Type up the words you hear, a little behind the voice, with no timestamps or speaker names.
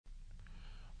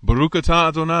Baruch atah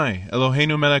Adonai,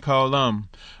 Eloheinu melech haolam,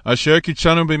 asher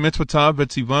kitshanu b'mitzvotav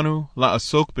v'tzivanu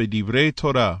la'asok b'divrei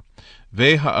Torah.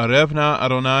 Ve'ha'arevna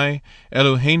Adonai,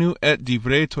 Eloheinu et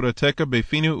divrei Torateka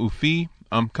befinu ufi,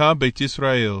 amka beit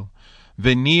Yisrael.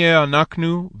 Ve'nieh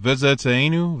anaknu,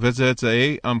 ve'zetzeinu,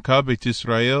 ve'zetzei amka beit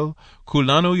Yisrael,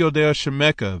 kulanu yodea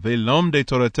shemeka, ve'lom de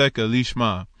Torateka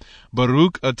lishma.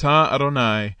 Baruch atah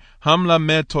Adonai,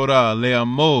 hamlamed Torah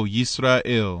le'amo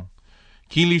Yisrael.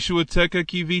 Ki lishuateka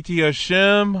kiviti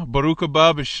Hashem, Baruch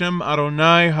haba b'shem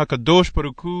Adonai, HaKadosh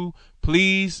Baruch Hu.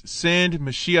 Please send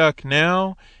Mashiach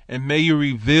now, and may you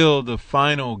reveal the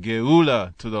final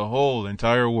Geula to the whole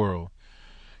entire world.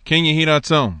 King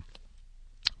Yehiratzon,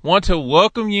 want to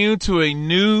welcome you to a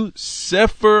new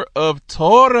Sefer of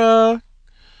Torah.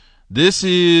 This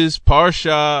is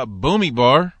Parsha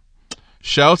Bamidbar.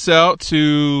 Shouts out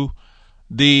to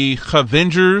the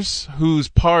Chavengers whose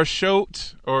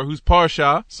Parshot, or whose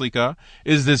Parsha, Slika,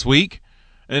 is this week.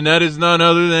 And that is none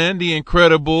other than the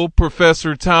incredible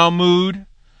Professor Talmud.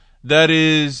 That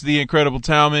is the incredible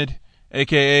Talmud,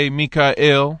 a.k.a.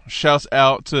 Mikael. Shouts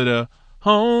out to the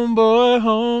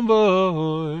homeboy.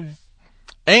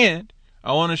 And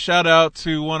I want to shout out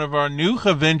to one of our new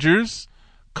Chavengers,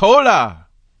 Kola,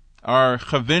 our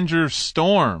Chavenger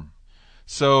Storm.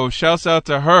 So shouts out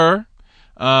to her.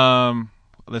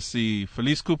 Let's see,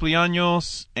 Feliz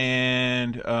Cumpleaños,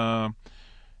 and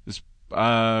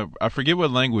I forget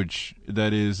what language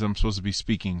that is I'm supposed to be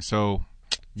speaking. So,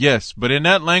 yes, but in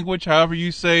that language, however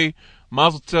you say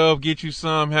Mazel Tov, get you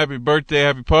some, happy birthday,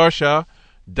 happy Parsha,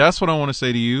 that's what I want to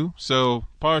say to you. So,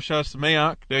 Parsha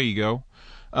Sameach, there you go.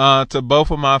 To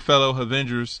both of my fellow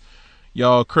Avengers,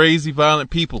 y'all crazy, violent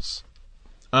peoples.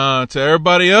 To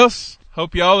everybody else,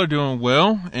 hope y'all are doing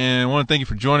well, and I want to thank you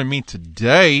for joining me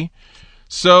today.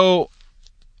 So,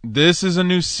 this is a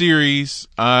new series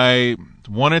I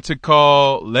wanted to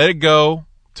call Let It Go,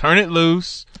 Turn It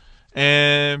Loose,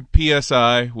 and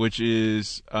PSI, which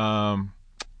is,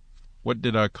 what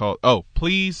did I call it? Oh,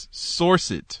 Please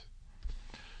Source It.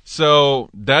 So,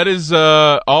 that is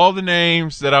all the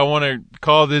names that I want to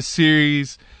call this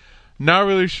series. Not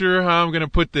really sure how I'm going to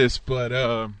put this, but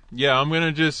yeah, I'm going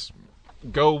to just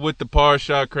go with the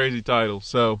Parsha crazy title.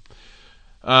 So,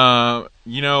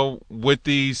 you know, with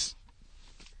these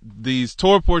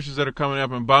Torah portions that are coming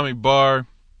up in Bamidbar,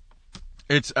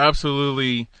 it's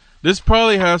absolutely, this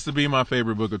probably has to be my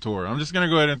favorite book of Torah. I'm just going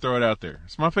to go ahead and throw it out there.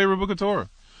 It's my favorite book of Torah.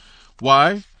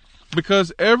 Why?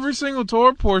 Because every single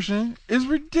Torah portion is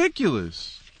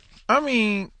ridiculous. I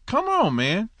mean, come on,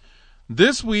 man.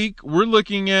 This week, we're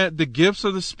looking at the gifts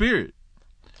of the Spirit.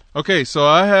 Okay, so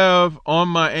I have on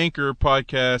my Anchor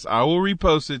podcast, I will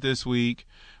repost it this week,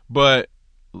 but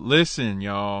listen,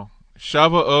 y'all.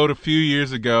 Shavuot a few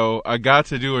years ago, I got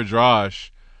to do a drash.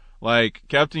 Like,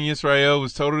 Captain Yisrael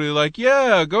was totally like,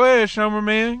 yeah, go ahead, Shomer,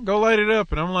 man. Go light it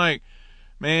up. And I'm like,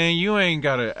 man, you ain't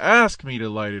got to ask me to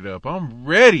light it up. I'm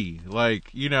ready. Like,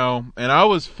 you know, and I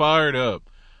was fired up.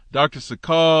 Dr.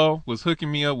 Sakal was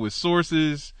hooking me up with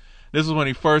sources. This was when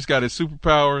he first got his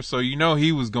superpower, so you know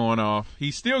he was going off.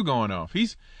 He's still going off.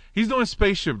 He's doing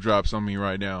spaceship drops on me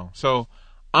right now. So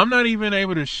I'm not even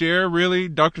able to share, really,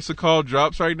 Dr. Sakal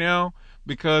drops right now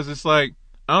because it's like,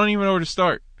 I don't even know where to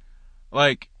start.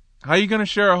 Like, how you going to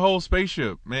share a whole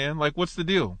spaceship, man? Like, what's the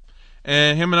deal?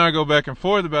 And him and I go back and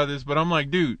forth about this, but I'm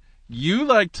like, dude, you,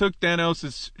 like, took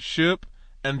Thanos' ship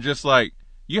and just, like,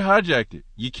 you hijacked it.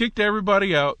 You kicked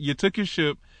everybody out. You took his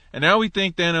ship, and now we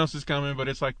think Thanos is coming, but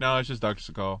it's like, no, it's just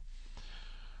Dr. Sakal.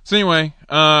 So anyway,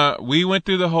 we went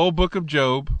through the whole book of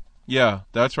Job. Yeah,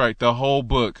 that's right. The whole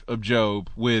book of Job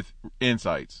with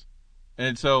insights.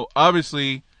 And so,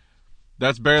 obviously,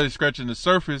 that's barely scratching the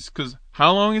surface, because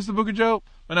how long is the book of Job?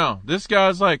 But no, this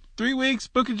guy's like, 3 weeks,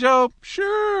 book of Job?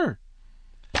 Sure.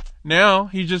 Now,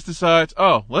 he just decides,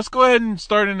 oh, let's go ahead and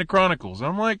start in the Chronicles. And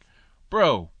I'm like,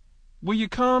 bro, will you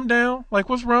calm down? Like,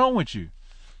 what's wrong with you?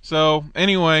 So,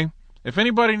 anyway, if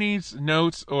anybody needs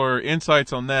notes or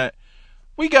insights on that,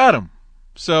 we got them.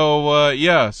 So,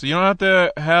 yeah, so you don't have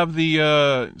to have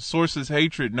the sources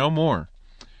hatred no more.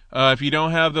 If you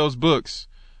don't have those books,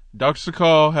 Dr.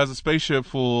 Sakal has a spaceship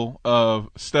full of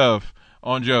stuff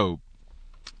on Job.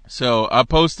 So I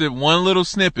posted one little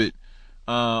snippet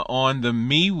on the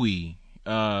MeWe,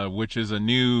 which is a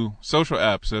new social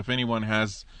app. So if anyone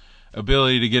has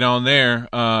ability to get on there,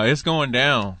 it's going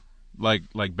down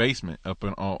like basement up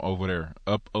over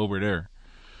there.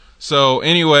 So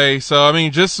anyway, so I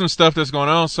mean, just some stuff that's going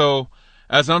on. So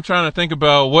as I'm trying to think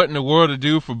about what in the world to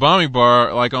do for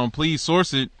Bamidbar, like on Please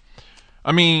Source It,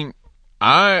 I mean,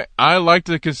 I like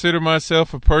to consider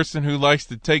myself a person who likes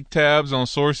to take tabs on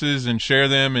sources and share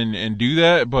them and do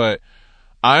that, but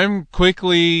I'm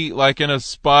quickly like in a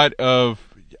spot of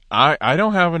I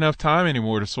don't have enough time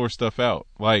anymore to source stuff out.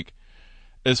 Like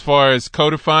as far as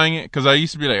codifying it, because I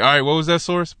used to be like, all right, what was that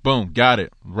source? Boom, got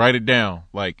it. Write it down.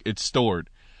 Like it's stored.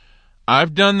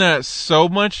 I've done that so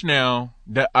much now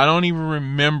that I don't even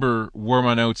remember where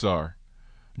my notes are.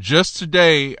 Just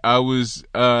today, I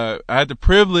had the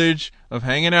privilege of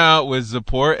hanging out with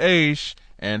Zipporah Aish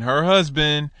and her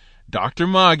husband, Dr.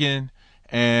 Magen,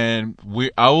 and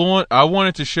I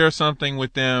wanted to share something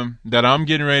with them that I'm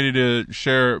getting ready to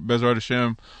share, Bezrat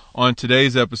Hashem, on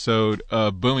today's episode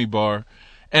of Boomy Bar.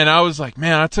 And I was like,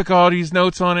 man, I took all these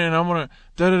notes on it, and I'm gonna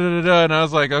da-da-da-da-da, and I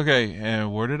was like, okay,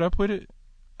 and where did I put it?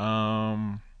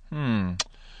 And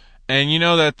you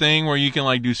know that thing where you can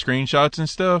like do screenshots and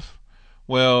stuff?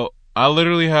 Well, I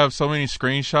literally have so many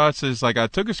screenshots. It's like I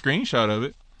took a screenshot of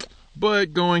it,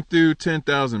 but going through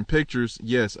 10,000 pictures,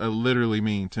 yes, I literally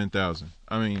mean 10,000.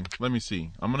 I mean, let me see.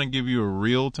 I'm going to give you a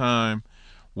real time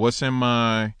what's in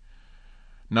my,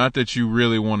 not that you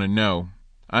really want to know.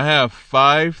 I have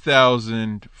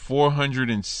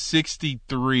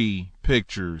 5,463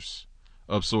 pictures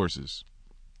of sources.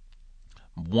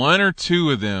 One or two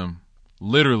of them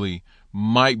literally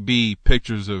might be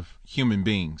pictures of human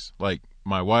beings, like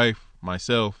my wife,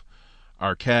 myself,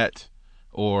 our cat,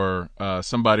 or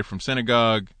somebody from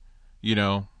synagogue, you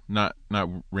know, not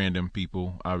random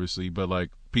people, obviously, but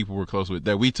like people we're close with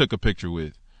that we took a picture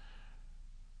with.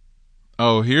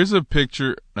 Oh, here's a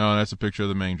picture. No, that's a picture of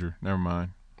the manger. Never mind.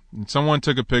 Someone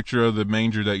took a picture of the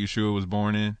manger that Yeshua was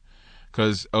born in,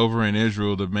 because over in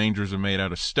Israel, the mangers are made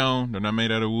out of stone. They're not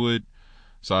made out of wood.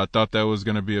 So I thought that was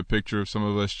going to be a picture of some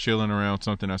of us chilling around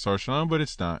something at Sar Shalom, but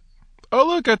it's not. Oh,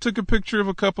 look, I took a picture of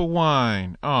a cup of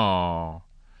wine. Oh,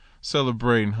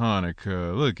 celebrating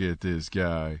Hanukkah. Look at this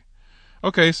guy.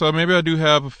 Okay, so maybe I do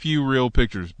have a few real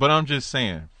pictures, but I'm just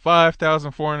saying,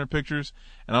 5,400 pictures,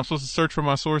 and I'm supposed to search for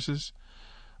my sources?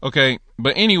 Okay,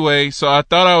 but anyway, so I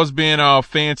thought I was being all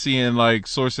fancy and like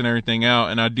sourcing everything out,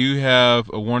 and I do have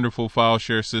a wonderful file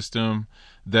share system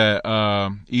that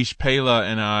Ish Pela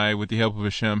and I, with the help of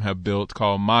Hashem, have built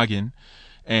called Magen.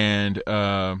 And,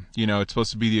 you know, it's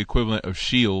supposed to be the equivalent of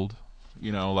S.H.I.E.L.D.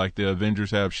 You know, like the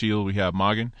Avengers have S.H.I.E.L.D., we have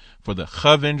Magen for the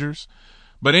Avengers.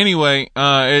 But anyway,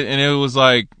 it was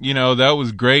like, you know, that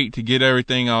was great to get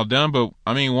everything all done. But,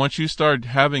 I mean, once you start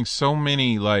having so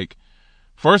many, like,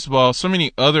 first of all, so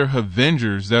many other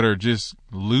Avengers that are just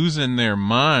losing their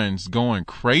minds, going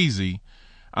crazy,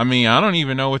 I mean, I don't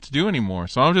even know what to do anymore.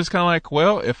 So I'm just kind of like,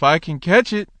 well, if I can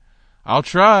catch it, I'll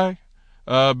try.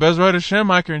 Bezrat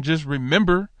Hashem, I can just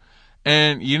remember.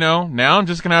 And, you know, now I'm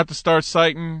just going to have to start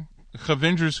citing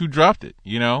Avengers who dropped it,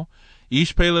 you know.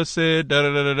 Ish Pela said,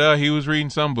 da-da-da-da-da, he was reading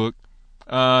some book.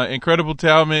 Incredible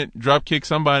Talmud drop kicked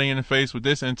somebody in the face with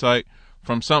this insight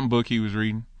from some book he was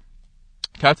reading.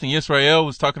 Captain Yisrael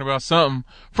was talking about something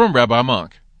from Rabbi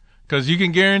Monk. Because you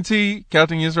can guarantee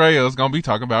Captain Yisrael is going to be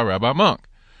talking about Rabbi Monk.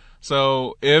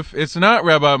 So if it's not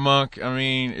Rabbi Monk, I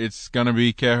mean, it's going to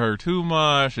be Keher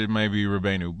Tumash, it may be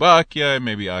Rabbeinu Bakya, it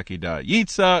may be Akidah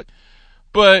Yitzhak.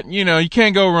 But, you know, you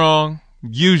can't go wrong,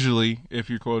 usually,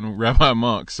 if you're quoting Rabbi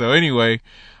Monk. So anyway,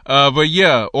 but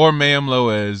yeah, or Mayim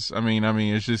Loez. I mean,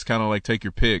 it's just kind of like take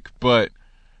your pick. But,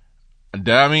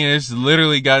 I mean, it's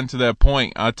literally gotten to that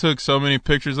point. I took so many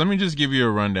pictures. Let me just give you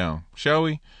a rundown, shall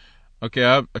we?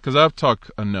 Okay, because I've talked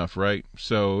enough, right?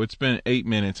 So it's been 8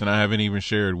 minutes and I haven't even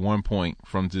shared 1 point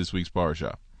from this week's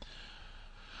Parashah.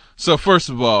 So first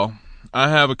of all, I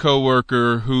have a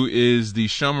coworker who is the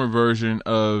Shomer version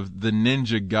of the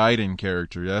Ninja Gaiden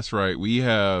character. That's right, we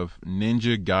have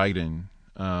Ninja Gaiden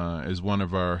as one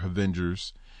of our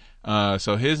Avengers.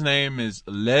 So his name is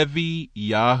Levi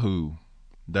Yahu.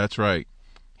 That's right.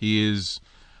 He is...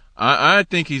 I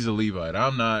think he's a Levite.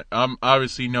 I'm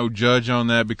obviously no judge on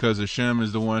that because Hashem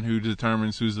is the one who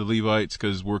determines who's the Levites,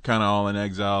 because we're kind of all in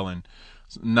exile and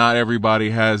not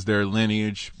everybody has their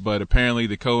lineage, but apparently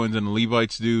the Cohens and the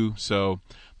Levites do. So,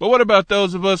 but what about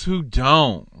those of us who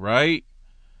don't, right?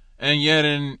 And yet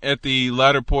at the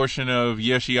latter portion of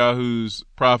Yeshayahu's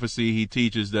prophecy, he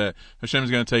teaches that Hashem is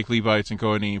going to take Levites and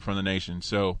Kohanim from the nation.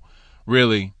 So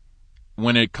really,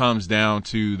 when it comes down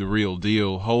to the real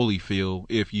deal, Holyfield,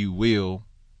 if you will,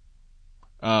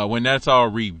 when that's all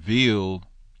revealed,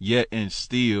 yet and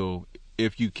still,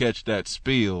 if you catch that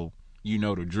spill, you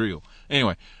know the drill.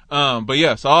 Anyway, but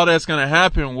yeah, so all that's going to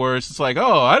happen where it's just like,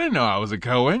 oh, I didn't know I was a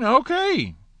Cohen.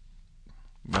 Okay.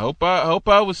 I hope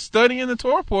I was studying the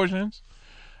Torah portions.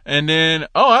 And then,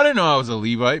 oh, I didn't know I was a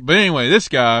Levite. But anyway, this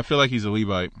guy, I feel like he's a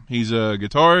Levite. He's a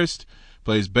guitarist,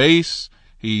 plays bass.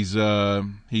 He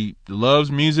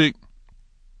loves music,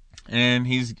 and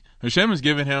he's Hashem has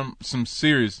given him some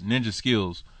serious ninja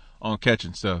skills on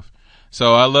catching stuff.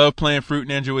 So I love playing Fruit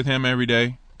Ninja with him every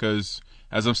day because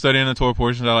as I'm studying the Torah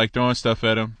portions, I like throwing stuff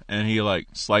at him and he like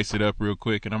slice it up real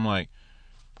quick. And I'm like,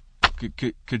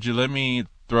 could you let me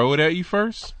throw it at you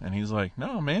first? And he's like,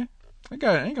 no, man, I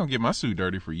ain't gonna get my suit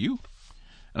dirty for you.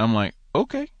 And I'm like,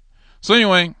 okay. So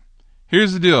anyway,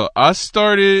 here's the deal. I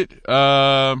started,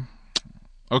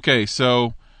 okay,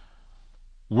 so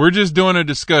we're just doing a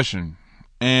discussion.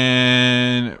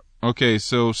 And, okay,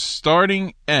 so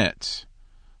starting at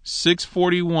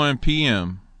 6:41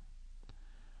 p.m.,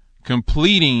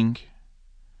 completing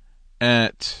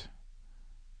at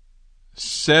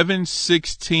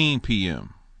 7:16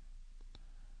 p.m.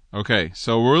 Okay,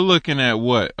 so we're looking at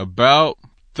what? About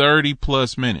 30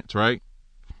 plus minutes, right?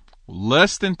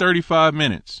 Less than 35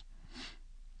 minutes.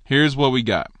 Here's what we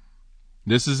got.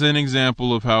 This is an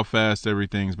example of how fast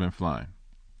everything's been flying.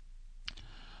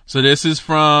 So this is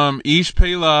from Ish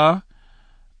Pela,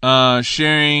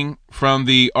 sharing from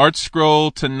the Art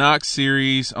Scroll Tanakh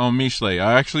series on Mishlei.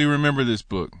 I actually remember this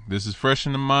book. This is fresh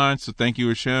in the mind, so thank you,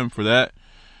 Hashem, for that.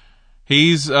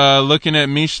 He's looking at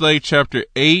Mishlei chapter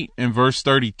 8 and verse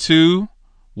 32.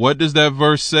 What does that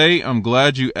verse say? I'm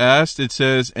glad you asked. It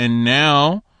says, and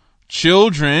now,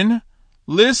 children,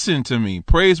 listen to me.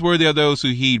 Praiseworthy are those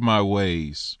who heed my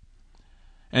ways.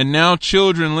 And now,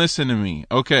 children, listen to me.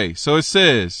 Okay, so it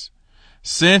says,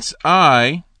 since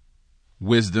I,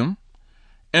 wisdom,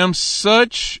 am of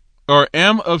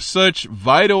such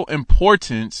vital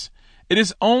importance, it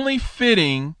is only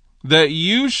fitting that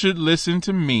you should listen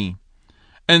to me.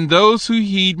 And those who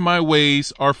heed my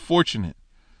ways are fortunate.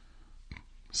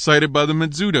 Cited by the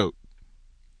Metzudot.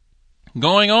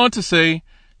 Going on to say,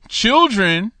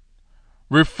 children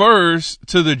refers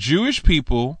to the Jewish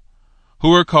people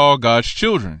who are called God's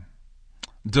children.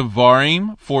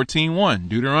 Devarim 14:1,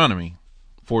 Deuteronomy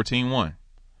 14:1.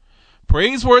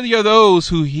 Praiseworthy are those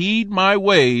who heed my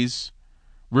ways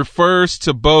refers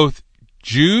to both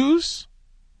Jews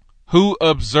who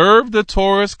observe the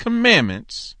Torah's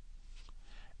commandments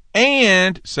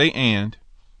and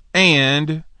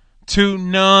to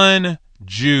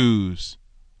non-Jews,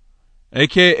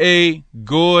 aka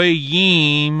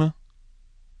Goyim,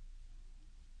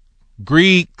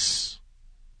 Greeks,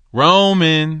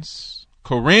 Romans,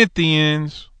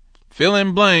 Corinthians, fill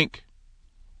in blank.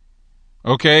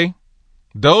 Okay?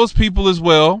 Those people as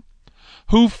well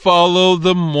who follow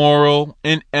the moral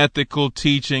and ethical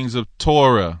teachings of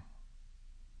Torah.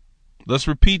 Let's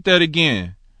repeat that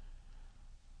again.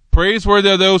 Praiseworthy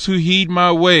are those who heed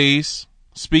my ways,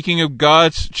 speaking of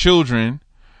God's children,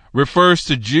 refers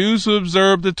to Jews who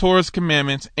observe the Torah's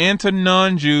commandments and to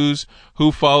non-Jews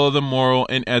who follow the moral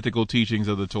and ethical teachings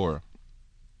of the Torah.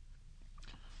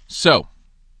 So,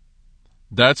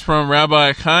 that's from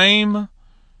Rabbi Chaim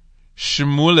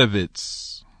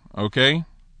Shmulevitz. Okay?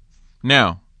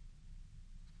 Now,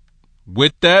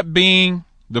 with that being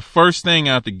the first thing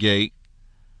out the gate,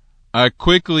 I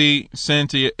quickly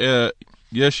sent to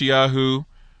Yeshayahu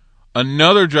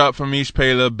another drop from Ish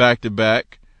Pela back to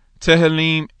back.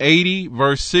 Tehillim 80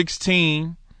 verse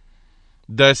 16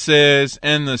 that says,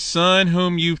 and the son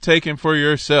whom you've taken for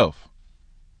yourself.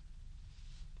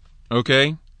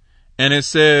 Okay? And it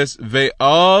says,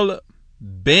 Ve'al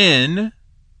ben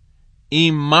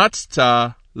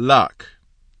imatzta lak.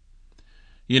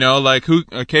 You know, like who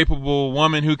a capable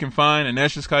woman who can find, an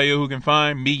Eshes Chayil who can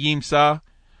find, mi yimsa.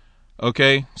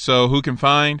 Okay, so who can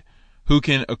find, who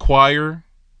can acquire.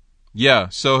 Yeah,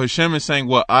 so Hashem is saying,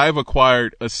 well, I've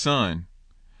acquired a son.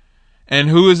 And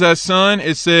who is that son?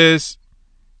 It says,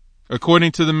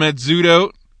 according to the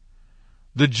Metzudot,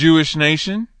 the Jewish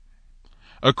nation.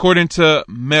 According to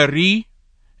Meri,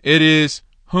 it is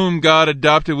whom God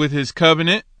adopted with his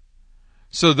covenant.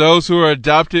 So those who are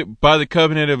adopted by the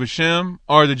covenant of Hashem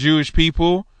are the Jewish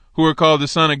people who are called the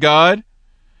Son of God.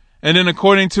 And then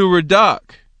according to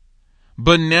Radak,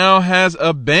 but now has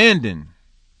abandoned.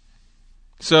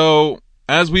 So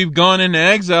as we've gone into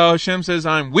exile, Hashem says,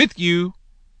 I'm with you.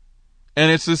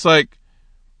 And it's just like,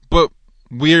 but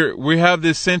we have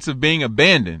this sense of being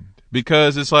abandoned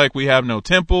because it's like we have no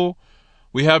temple.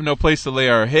 We have no place to lay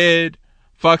our head.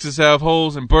 Foxes have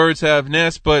holes and birds have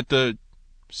nests, but the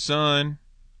Son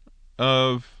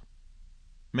of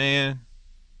Man,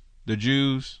 the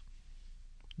Jews,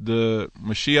 the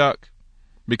Mashiach,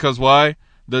 because why?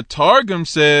 The Targum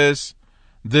says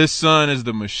this son is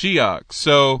the Mashiach.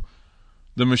 So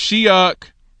the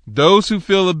Mashiach, those who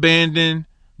feel abandoned,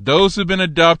 those who've been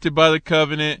adopted by the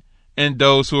covenant, and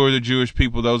those who are the Jewish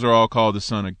people, those are all called the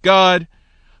Son of God,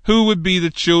 who would be the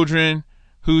children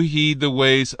who heed the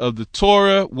ways of the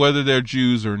Torah, whether they're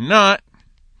Jews or not.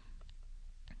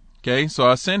 Okay, so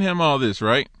I sent him all this,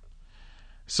 right?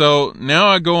 So now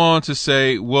I go on to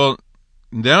say, well,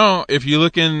 now if you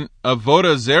look in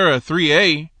Avodah Zarah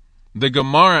 3a, the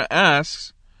Gemara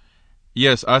asks,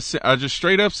 yes, I just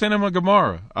straight up sent him a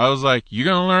Gemara. I was like, you're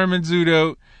going to learn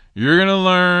Menzudot, you're going to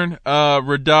learn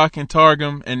Radak and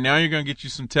Targum, and now you're going to get you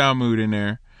some Talmud in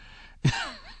there.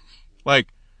 Like,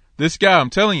 this guy, I'm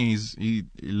telling you, he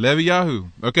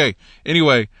Leviyahu. Okay,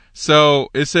 anyway, so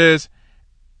it says,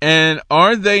 and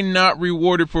are they not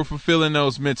rewarded for fulfilling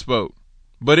those mitzvot?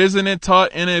 But isn't it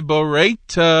taught in a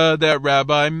Baraita that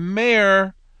Rabbi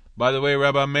Meir, by the way,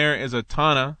 Rabbi Meir is a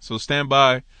Tana, so stand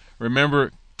by.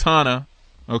 Remember Tana,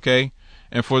 okay?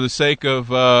 And for the sake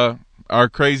of our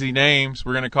crazy names,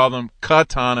 we're going to call them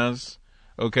katanas,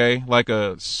 okay? Like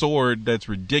a sword that's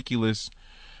ridiculous.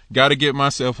 Got to get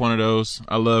myself one of those.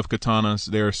 I love katanas.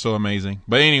 They're so amazing.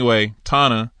 But anyway,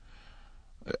 Tana,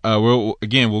 we'll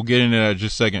get into that in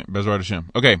just a second. Bezrat Hashem.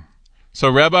 Okay,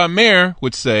 so Rabbi Meir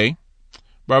would say,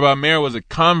 Rabbi Meir was a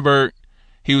convert.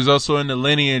 He was also in the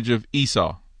lineage of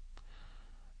Esau.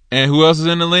 And who else is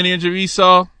in the lineage of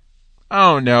Esau?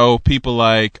 I don't know. People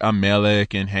like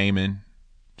Amalek and Haman.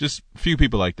 Just a few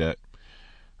people like that.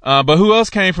 But who else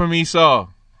came from Esau?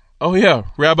 Oh, yeah.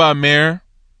 Rabbi Meir,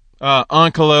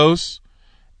 Onkelos,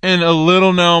 and a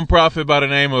little-known prophet by the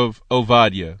name of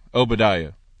Obadiah.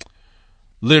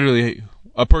 Literally,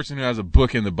 a person who has a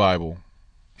book in the Bible.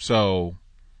 So,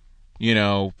 you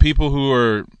know, people who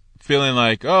are feeling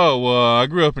like, oh, well, I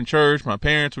grew up in church, my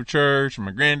parents were church, and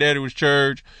my granddaddy was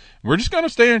church. We're just going to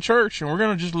stay in church, and we're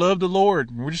going to just love the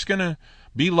Lord. We're just going to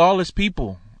be lawless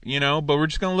people, you know, but we're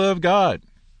just going to love God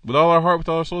with all our heart, with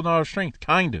all our soul, and all our strength,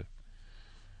 kind of.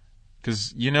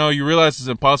 Because, you know, you realize it's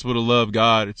impossible to love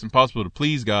God. It's impossible to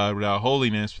please God without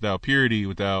holiness, without purity,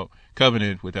 without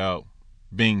covenant, without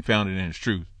being founded in His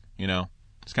truth, you know.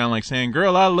 It's kind of like saying,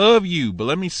 girl, I love you, but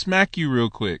let me smack you real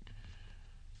quick.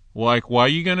 Like, why are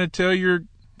you going to tell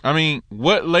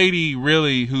what lady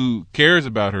really who cares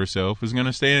about herself is going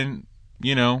to stay in,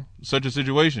 you know, such a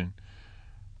situation?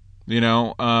 You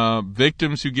know,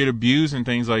 victims who get abused and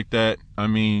things like that. I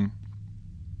mean,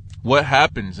 what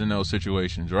happens in those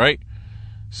situations, right?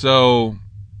 So,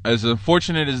 as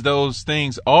unfortunate as those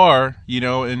things are, you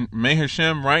know, and may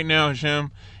Hashem, right now, Hashem,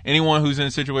 anyone who's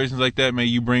in situations like that, may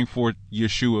you bring forth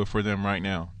Yeshua for them right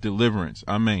now. Deliverance.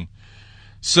 Amen.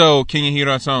 So, can you hear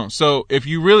that song? So, if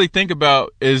you really think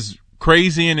about as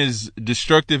crazy and as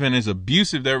destructive and as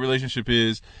abusive that relationship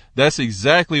is, that's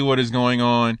exactly what is going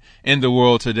on in the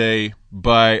world today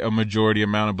by a majority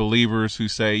amount of believers who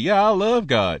say, yeah, I love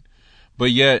God.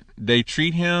 But yet, they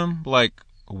treat Him like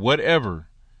whatever.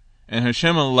 And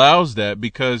Hashem allows that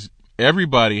because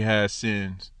everybody has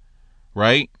sins,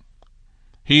 right?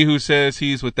 He who says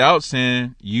he's without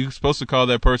sin, you're supposed to call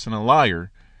that person a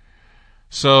liar.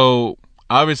 So,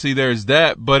 obviously there's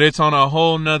that, but it's on a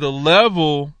whole nother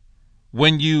level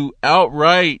when you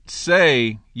outright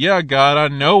say, yeah, God, I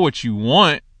know what you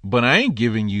want, but I ain't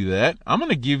giving you that. I'm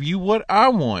going to give you what I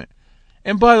want.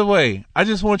 And by the way, I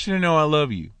just want you to know I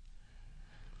love you.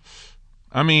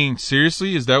 I mean,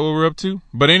 seriously, is that what we're up to?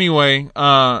 But anyway,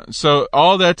 so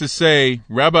all that to say,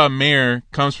 Rabbi Meir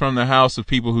comes from the house of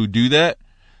people who do that.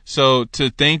 So to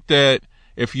think that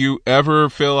if you ever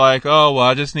feel like, oh, well,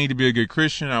 I just need to be a good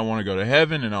Christian, I want to go to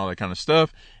heaven and all that kind of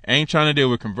stuff, I ain't trying to deal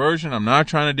with conversion. I'm not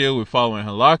trying to deal with following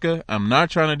halakha. I'm not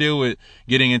trying to deal with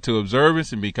getting into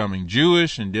observance and becoming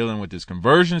Jewish and dealing with this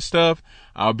conversion stuff.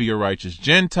 I'll be a righteous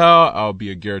Gentile. I'll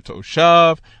be a Ger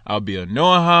Toshav. I'll be a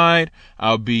Noahide.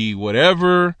 I'll be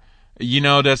whatever, you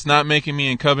know, that's not making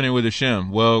me in covenant with Hashem.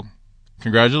 Well,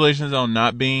 congratulations on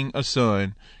not being a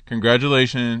son.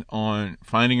 Congratulations on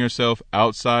finding yourself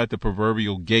outside the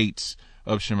proverbial gates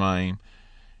of Shemaim,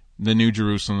 the New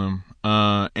Jerusalem.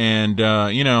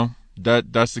 You know,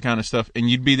 that's the kind of stuff. And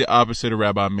you'd be the opposite of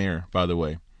Rabbi Meir, by the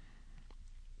way.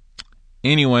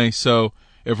 Anyway, so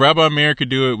if Rabbi Meir could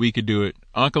do it, we could do it.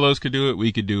 Onkelos could do it,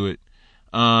 we could do it.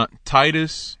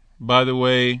 Titus, by the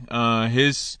way,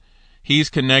 he's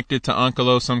connected to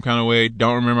Onkelos some kind of way.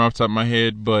 Don't remember off the top of my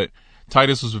head, but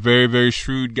Titus was a very, very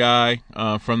shrewd guy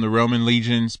from the Roman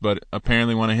legions, but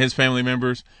apparently one of his family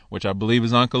members, which I believe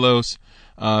is Onkelos,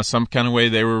 some kind of way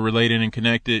they were related and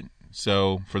connected.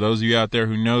 So for those of you out there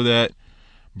who know that,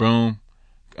 boom,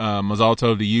 Mazal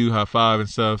Tov to you, high five and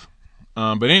stuff.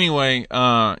 But anyway,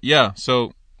 yeah,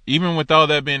 so even with all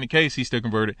that being the case, he's still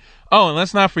converted. Oh, and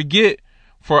let's not forget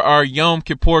for our Yom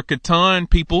Kippur Katan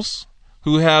peoples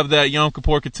who have that Yom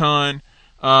Kippur Katan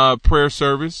prayer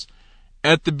service.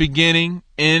 At the beginning,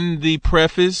 in the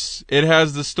preface, it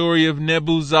has the story of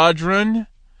Nebuzaradan,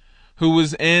 who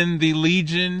was in the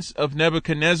legions of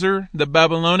Nebuchadnezzar, the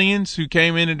Babylonians who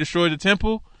came in and destroyed the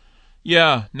temple.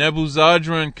 Yeah,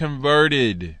 Nebuzaradan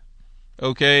converted.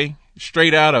 Okay,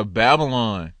 straight out of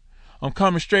Babylon. I'm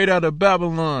coming straight out of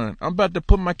Babylon. I'm about to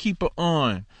put my keeper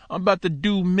on. I'm about to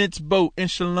do mitzvot in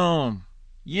shalom.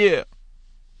 Yeah,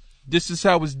 this is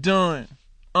how it's done.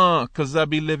 Cause I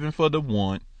be living for the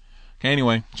one. Okay,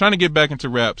 anyway, trying to get back into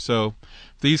rap. So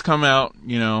if these come out,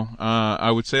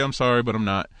 I would say I'm sorry, but I'm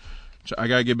not. I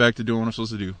gotta get back to doing what I'm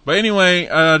supposed to do. But anyway,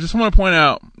 I just want to point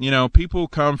out, people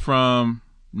come from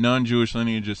non-Jewish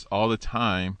lineages all the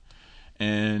time,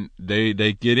 and they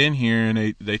get in here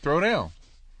and they throw down.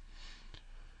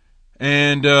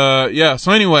 And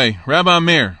so anyway, Rabbi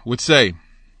Meir would say,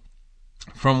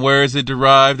 from where is it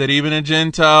derived that even a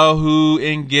Gentile who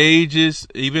engages,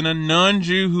 even a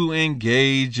non-Jew who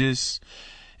engages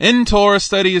in Torah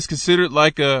study is considered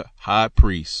like a high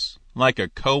priest, like a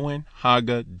Kohen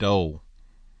Hagadol.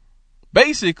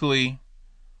 Basically,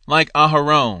 like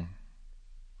Aharon.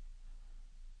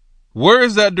 Where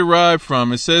is that derived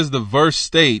from? It says the verse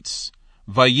states,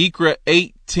 Vayikra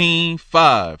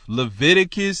 18:5,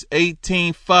 Leviticus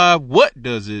 18:5. What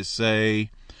does it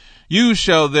say? You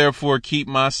shall therefore keep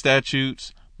my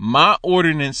statutes, my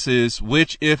ordinances,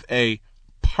 which if a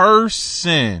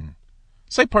person,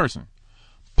 say person,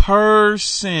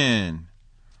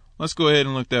 let's go ahead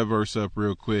and look that verse up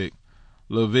real quick.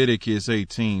 Leviticus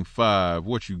 18:5.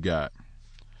 What you got?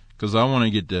 Because I want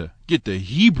to get the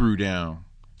Hebrew down.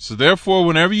 So therefore,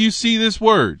 whenever you see this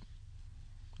word,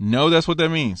 know that's what that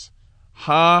means.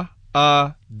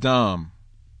 Ha-adam.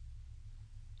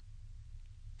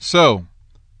 So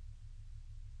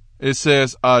it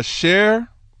says, Asher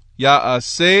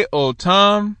Ya'aseh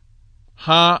Otam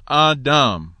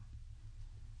Ha-adam.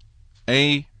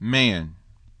 A man.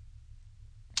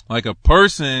 Like a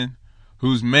person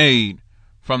who's made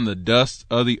from the dust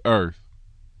of the earth.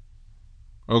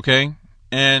 Okay?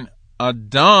 And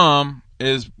Adam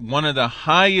is one of the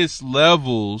highest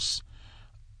levels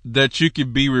that you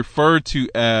could be referred to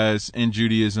as in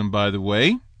Judaism, by the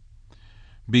way,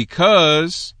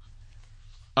 because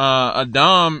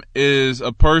Adam is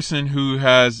a person who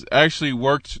has actually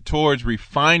worked towards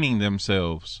refining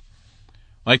themselves.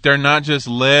 Like they're not just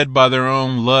led by their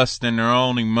own lust and their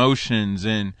own emotions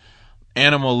and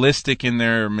animalistic in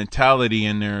their mentality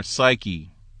and their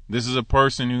psyche. This is a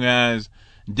person who has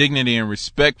dignity and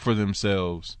respect for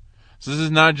themselves. So this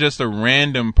is not just a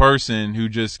random person who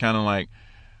just kind of like,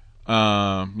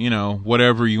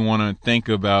 whatever you want to think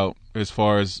about as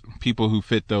far as people who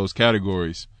fit those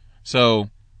categories. So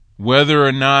whether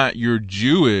or not you're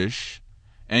Jewish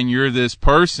and you're this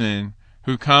person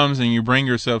who comes and you bring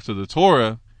yourself to the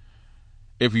Torah,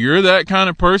 if you're that kind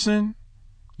of person,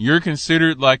 you're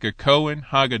considered like a Kohen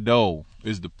Hagadol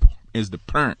is the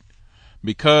parent,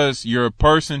 because you're a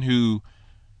person who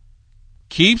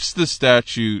keeps the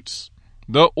statutes,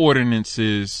 the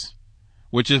ordinances,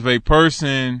 which if a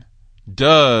person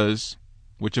does,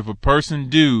 which if a person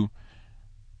do,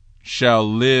 shall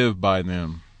live by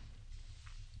them.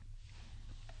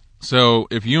 So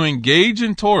if you engage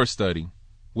in Torah study,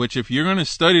 which if you're going to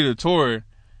study the Torah,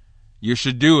 you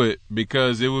should do it,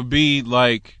 because it would be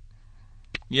like,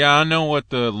 yeah, I know what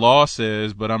the law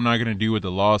says, but I'm not going to do what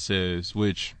the law says,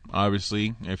 which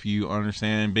obviously, if you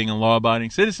understand being a law-abiding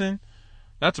citizen,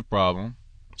 that's a problem.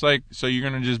 It's like, so you're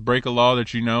going to just break a law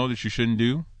that you know that you shouldn't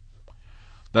do?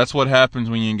 That's what happens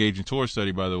when you engage in Torah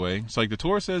study, by the way. It's like the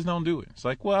Torah says don't do it. It's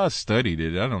like, well, I studied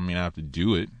it. I don't mean I have to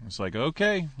do it. It's like,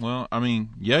 okay, well, I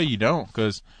mean, yeah, you don't,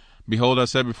 because behold, I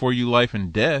said before you life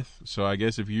and death. So I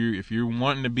guess if you're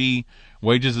wanting to be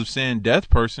wages of sin, death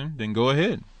person, then go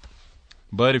ahead.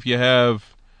 But if you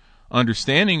have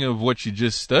understanding of what you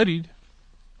just studied,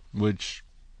 which,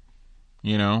 I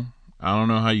don't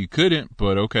know how you couldn't,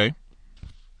 but okay.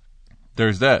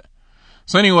 There's that.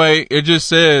 So anyway, it just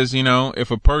says,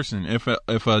 if a person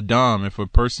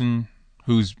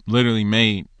who's literally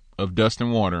made of dust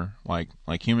and water, like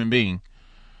human being,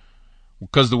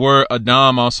 because the word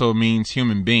Adam also means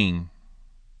human being,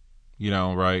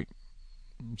 right?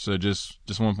 So just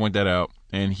want to point that out.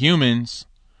 And humans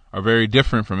are very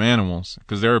different from animals,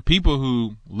 because there are people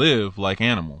who live like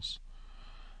animals.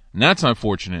 And that's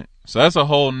unfortunate. So that's a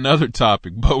whole nother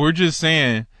topic. But we're just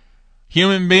saying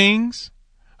human beings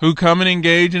who come and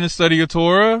engage in the study of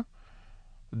Torah,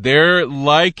 they're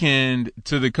likened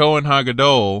to the Kohen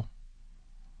Hagadol.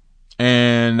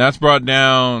 And that's brought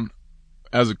down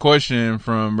as a question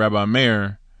from Rabbi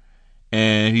Meir.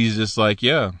 And he's just like,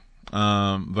 yeah,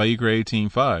 Vayikra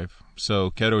 18:5.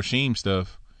 So Kedoshim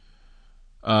stuff.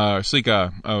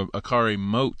 Slika, Akari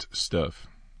Mot stuff.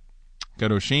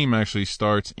 Kedoshim actually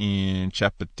starts in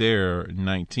chapter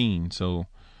 19. So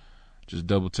just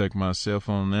double check myself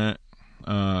on that.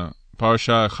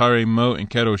 Parsha Charemot and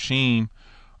Kedoshim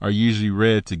are usually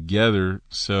read together,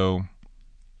 so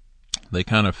they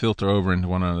kind of filter over into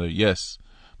one another. Yes,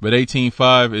 but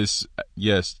 18:5 is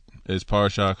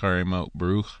Parsha Charemot,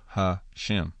 Baruch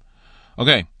Hashem.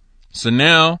 Okay, so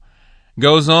now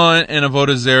goes on in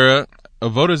Avodah Zarah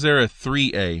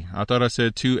 3a. I thought I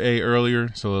said 2a earlier,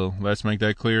 so let's make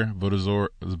that clear.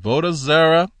 Avodah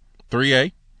Zarah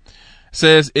 3a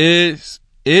says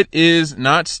it is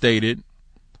not stated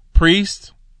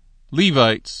priests,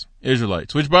 Levites,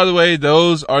 Israelites, which, by the way,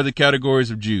 those are the categories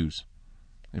of Jews.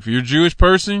 If you're a Jewish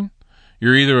person,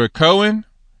 you're either a Cohen,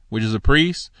 which is a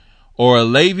priest, or a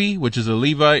Levi, which is a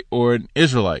Levite, or an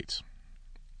Israelite,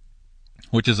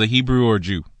 which is a Hebrew or a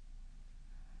Jew.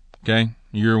 Okay?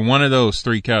 You're one of those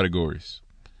three categories.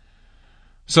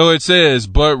 So it says,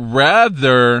 but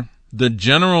rather the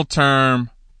general term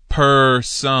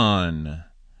person.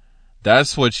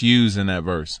 That's what's used in that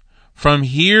verse. From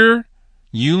here,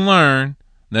 you learn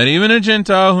that even a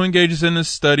Gentile who engages in the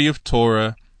study of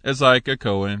Torah is like a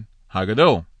Kohen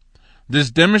Hagadol.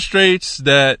 This demonstrates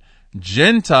that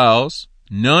Gentiles,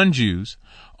 non-Jews,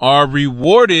 are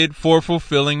rewarded for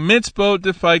fulfilling mitzvot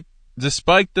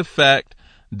despite the fact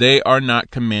they are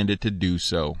not commanded to do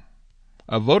so.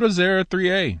 Avodah Zarah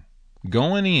 3a,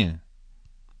 going in,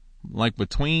 like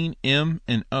between M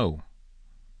and O.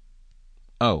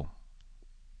 Oh,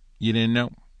 you didn't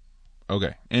know?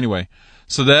 Okay, anyway,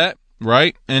 so that,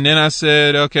 right? And then I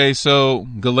said, okay, so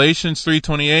Galatians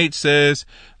 3:28 says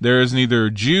there is neither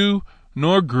Jew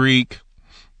nor Greek.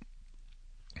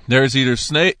 There is either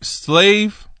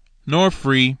slave nor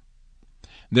free.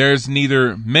 There is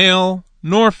neither male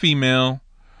nor female,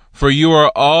 for you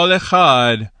are all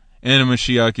echad in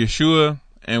Mashiach Yeshua.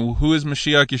 And who is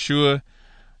Mashiach Yeshua?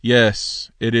 Yes,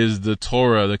 it is the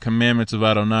Torah, the commandments of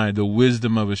Adonai, the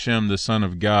wisdom of Hashem, the Son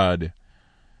of God.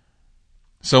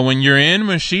 So when you're in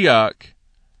Mashiach,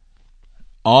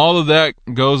 all of that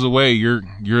goes away. You're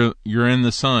in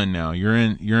the Son now. You're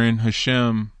in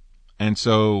Hashem, and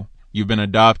so you've been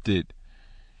adopted.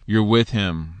 You're with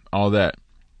Him. All that.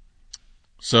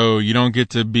 So you don't get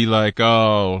to be like,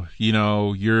 oh,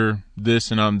 you're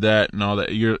this and I'm that and all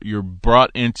that. You're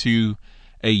brought into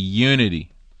a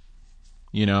unity,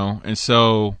 and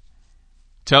so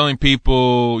telling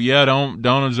people, don't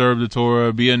observe the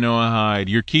Torah, be a Noahide.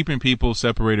 You're keeping people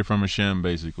separated from Hashem,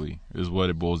 basically, is what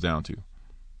it boils down to.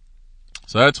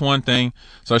 So that's one thing.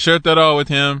 So I shared that all with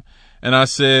him, and I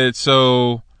said,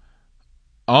 so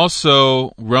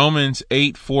also Romans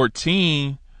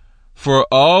 8:14, for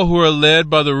all who are led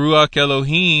by the Ruach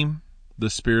Elohim, the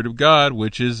Spirit of God,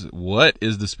 which is, what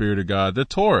is the Spirit of God? The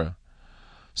Torah.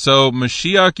 So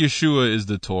Mashiach Yeshua is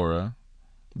the Torah.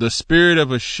 The Spirit of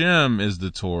Hashem is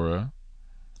the Torah,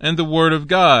 and the Word of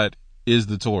God is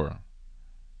the Torah.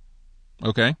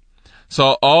 Okay?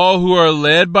 So all who are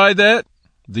led by that,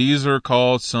 these are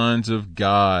called sons of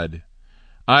God,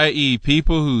 i.e.,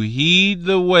 people who heed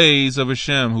the ways of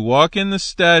Hashem, who walk in the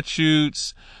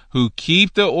statutes, who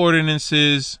keep the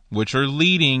ordinances, which are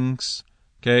leadings.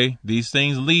 Okay? These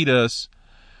things lead us.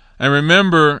 And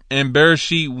remember, in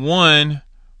Bereshit 1,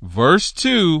 Verse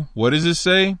 2, what does it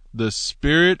say? The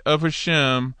Spirit of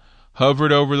Hashem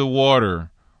hovered over the water.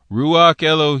 Ruach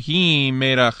Elohim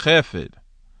made a chefet.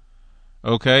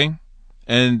 Okay?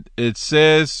 And it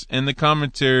says in the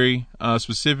commentary,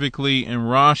 specifically in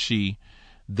Rashi,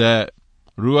 that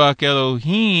Ruach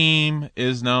Elohim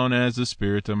is known as the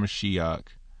Spirit of Mashiach.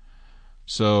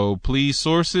 So please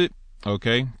source it.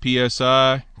 Okay?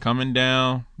 PSI coming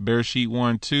down. Bereshit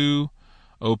 1:2.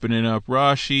 Opening up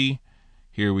Rashi.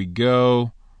 Here we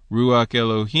go. Ruach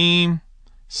Elohim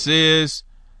says,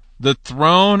 the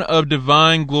throne of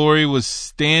divine glory was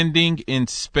standing in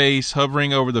space,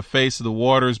 hovering over the face of the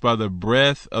waters by the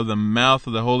breath of the mouth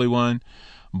of the Holy One.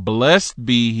 Blessed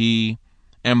be He,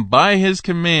 and by His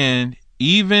command,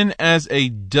 even as a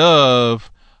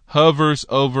dove hovers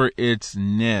over its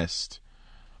nest.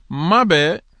 My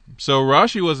bad. So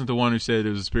Rashi wasn't the one who said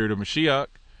it was the Spirit of Mashiach.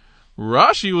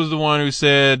 Rashi was the one who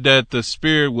said that the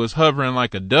Spirit was hovering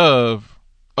like a dove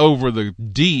over the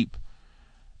deep,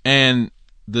 and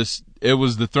it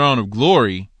was the throne of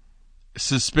glory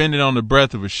suspended on the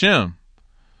breath of Hashem.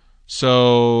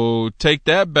 So take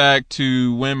that back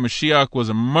to when Mashiach was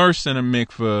immersed in a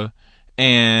mikveh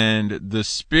and the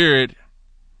Spirit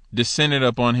descended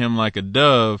upon him like a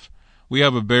dove. We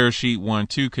have a Bereshit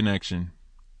 1:2 connection,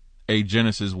 a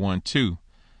Genesis 1:2.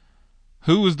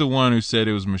 Who was the one who said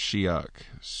it was Mashiach?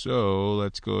 So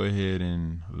let's go ahead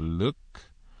and look.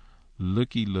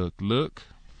 Look.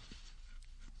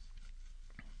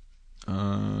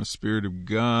 Spirit of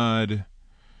God.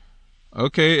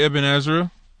 Okay, Ibn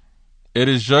Ezra. It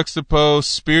is juxtaposed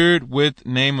spirit with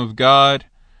name of God.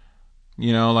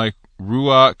 You know, like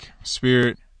Ruach,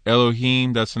 spirit,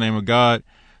 Elohim, that's the name of God.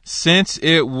 Since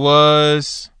it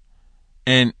was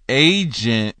an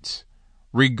agent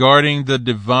regarding the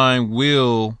divine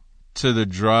will to the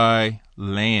dry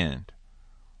land.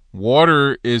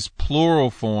 Water is plural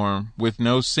form with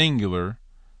no singular,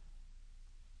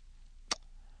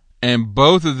 and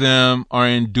both of them are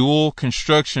in dual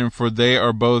construction, for they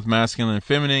are both masculine and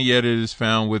feminine, yet it is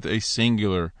found with a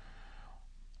singular.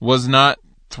 Was not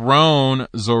thrown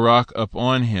Zorak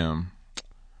upon him.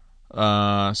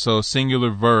 So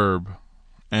singular verb,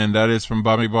 and that is from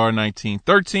Bamidbar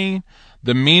 19:13.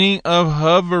 The meaning of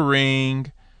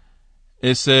hovering,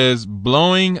 it says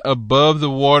blowing above the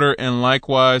water, and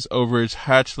likewise over its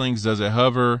hatchlings does it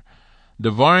hover.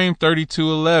 Devarim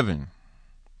 32:11.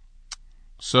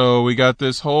 So we got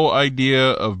this whole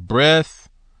idea of breath,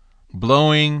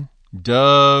 blowing,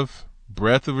 dove,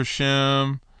 breath of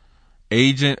Hashem,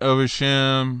 agent of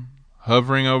Hashem,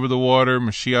 hovering over the water,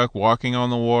 Mashiach walking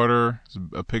on the water. It's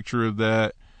a picture of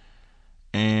that.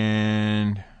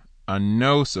 And I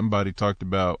know somebody talked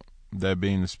about that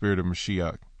being the spirit of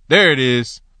Mashiach. There it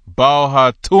is. Baal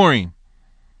HaTurim.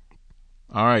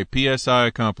 All right, PSI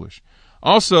accomplished.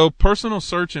 Also, personal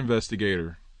search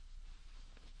investigator.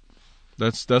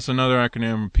 That's another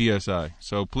acronym of PSI.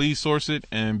 So please source it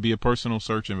and be a personal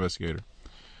search investigator.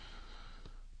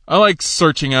 I like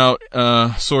searching out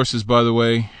sources, by the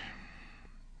way.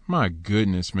 My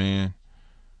goodness, man.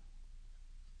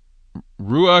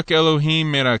 Ruach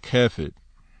Elohim Merakefet.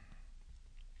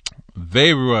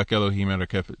 Ve Ruach Elohim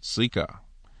Merakefet. Slika.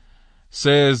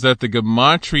 Says that the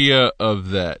gematria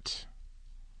of that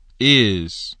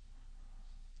is,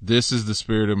 this is the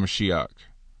spirit of Mashiach.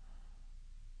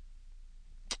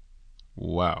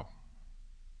 Wow.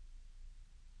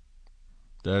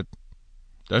 That's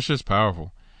just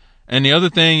powerful. And the other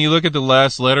thing, you look at the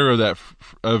last letter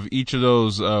of each of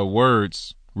those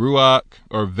words, Ruach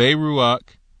or Ve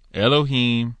Ruach,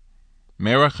 Elohim,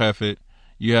 Merachefet.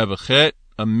 You have a Chet,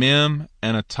 a Mem,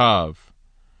 and a Tav.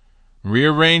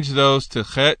 Rearrange those to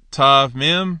Chet, Tav,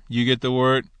 Mem. You get the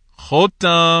word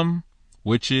Chotam,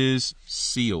 which is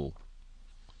seal.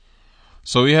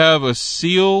 So we have a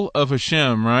seal of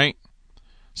Hashem, right?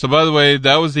 So, by the way,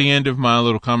 that was the end of my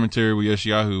little commentary with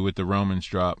Yeshayahu with the Romans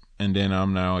drop. And then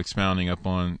I'm now expounding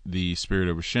upon the spirit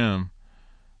of Hashem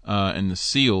and the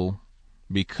seal,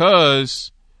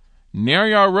 because Ner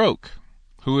Yarok,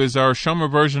 who is our Shomer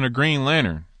version of Green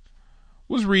Lantern,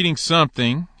 was reading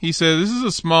something. He said, this is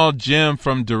a small gem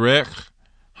from Derech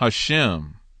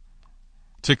Hashem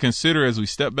to consider as we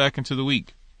step back into the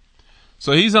week.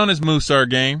 So he's on his Musar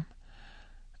game,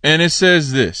 and it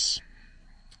says this.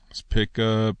 Let's pick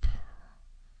up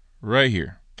right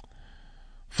here.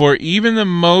 For even though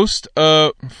most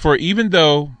of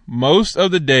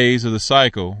the days of the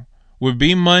cycle would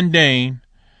be mundane,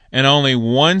 and only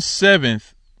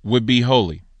 1/7 would be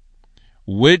holy,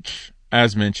 which,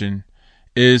 as mentioned,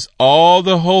 is all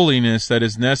the holiness that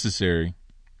is necessary.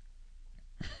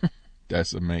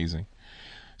 That's amazing.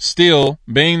 Still,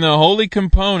 being the holy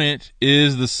component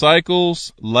is the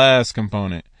cycle's last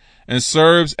component, and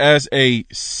serves as a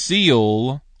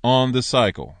seal on the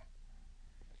cycle.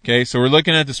 Okay, so we're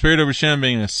looking at the spirit of Hashem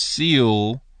being a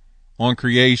seal on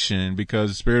creation,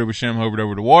 because the spirit of Hashem hovered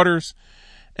over the waters,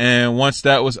 and once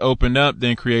that was opened up,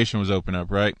 then creation was opened up,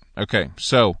 right? Okay,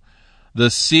 so the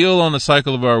seal on the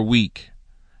cycle of our week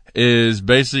is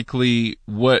basically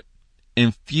what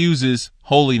infuses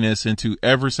holiness into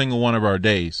every single one of our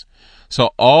days.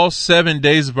 So all 7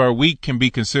 days of our week can be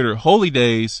considered holy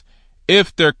days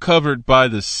if they're covered by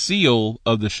the seal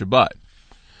of the Shabbat.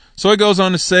 So it goes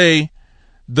on to say,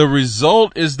 the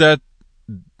result is that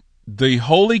the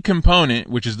holy component,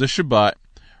 which is the Shabbat,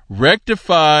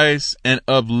 rectifies and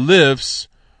uplifts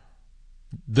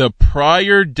the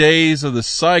prior days of the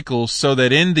cycle, so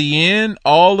that in the end,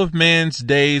 all of man's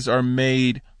days are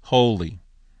made holy.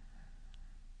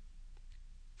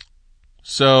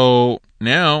 So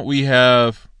now we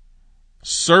have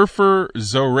Surfer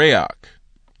Zoreach,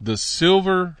 the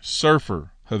Silver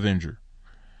Surfer Avenger,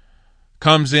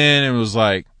 comes in and was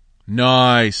like,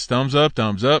 nice, thumbs up,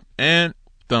 and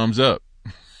thumbs up.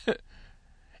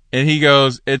 And he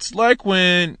goes, it's like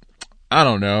when, I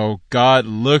don't know, God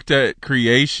looked at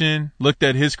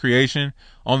his creation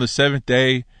on the 7th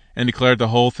day and declared the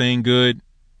whole thing good.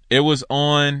 It was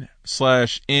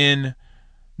on/in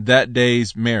that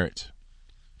day's merit.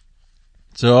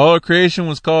 So all of creation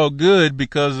was called good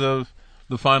because of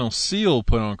the final seal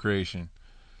put on creation.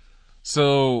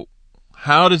 So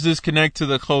how does this connect to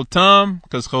the Chotam?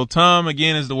 Because Chotam,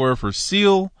 again, is the word for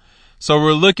seal. So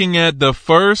we're looking at the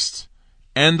first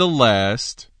and the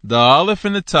last, the Aleph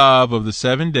and the Tav of the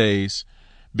 7 days,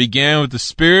 began with the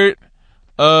spirit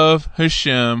of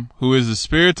Hashem, who is the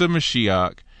spirit of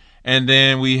Mashiach. And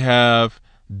then we have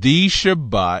the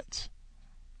Shabbat.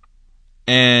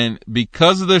 And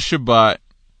because of the Shabbat,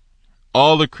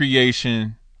 all the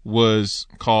creation was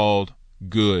called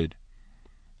good.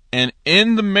 And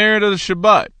in the merit of the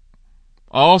Shabbat,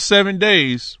 all 7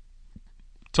 days,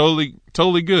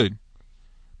 totally good.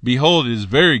 Behold, it is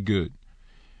very good.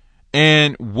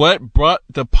 And what brought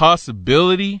the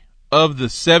possibility of the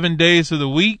 7 days of the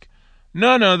week?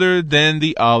 None other than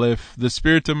the Aleph, the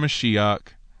spirit of Mashiach,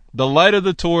 the light of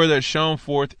the Torah that shone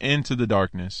forth into the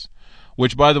darkness,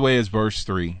 which, by the way, is verse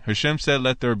 3. Hashem said,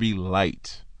 let there be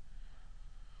light.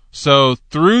 So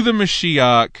through the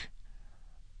Mashiach,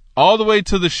 all the way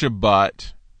to the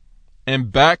Shabbat, and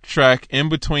backtrack in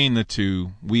between the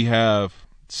two, we have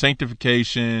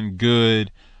sanctification,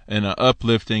 good, and an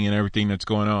uplifting and everything that's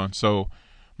going on. So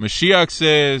Mashiach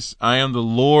says, I am the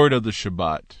Lord of the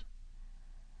Shabbat.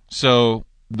 So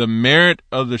the merit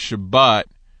of the Shabbat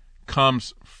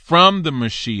comes from the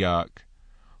Mashiach,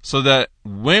 so that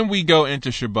when we go into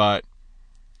Shabbat,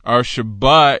 our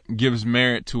Shabbat gives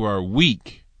merit to our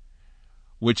week,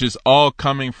 which is all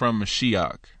coming from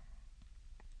Mashiach.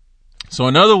 So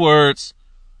in other words,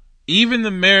 even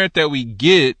the merit that we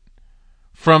get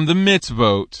from the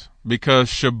mitzvot, because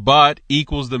Shabbat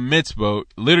equals the mitzvot,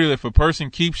 literally if a person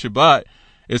keeps Shabbat,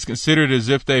 it's considered as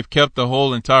if they've kept the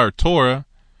whole entire Torah.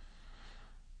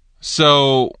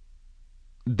 So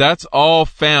that's all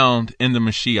found in the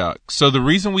Mashiach. So the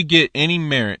reason we get any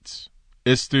merits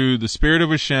is through the spirit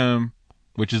of Hashem,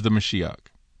 which is the Mashiach.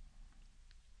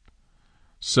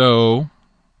 So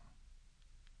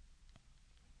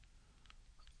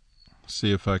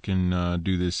see if I can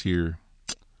do this here.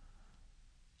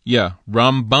 Yeah,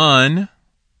 Ramban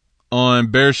on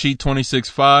Bereshit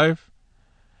 26:5,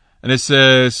 and it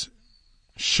says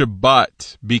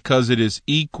Shabbat because it is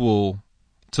equal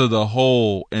to the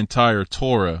whole entire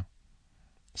Torah,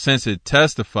 since it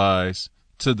testifies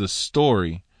to the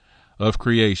story of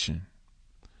creation.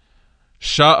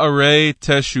 Sha'arei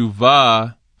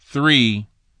Teshuvah 3,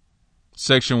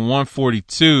 section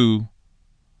 142,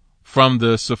 from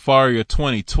the Sefaria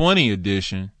 2020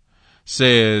 edition,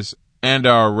 says, and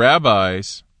our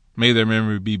rabbis, may their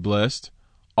memory be blessed,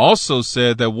 also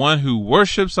said that one who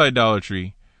worships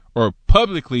idolatry or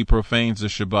publicly profanes the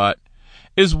Shabbat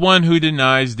is one who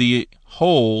denies the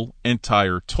whole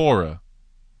entire Torah.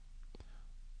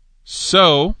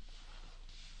 So,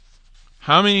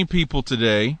 how many people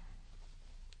today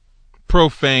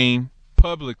profane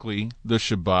publicly the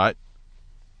Shabbat?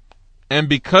 And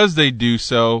because they do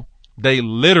so, they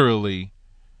literally,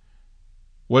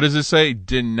 what does it say?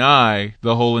 Deny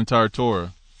the whole entire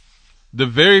Torah. The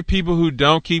very people who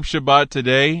don't keep Shabbat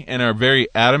today and are very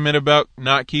adamant about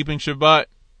not keeping Shabbat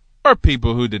are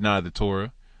people who deny the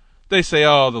Torah. They say,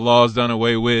 oh, the law's done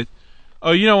away with.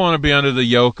 Oh, you don't want to be under the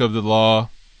yoke of the law.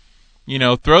 You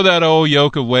know, throw that old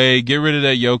yoke away. Get rid of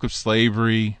that yoke of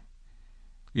slavery.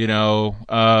 You know,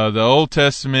 the Old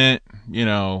Testament, you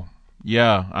know,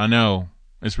 yeah, I know.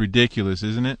 It's ridiculous,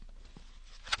 isn't it?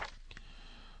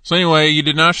 So anyway, you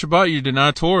deny Shabbat, you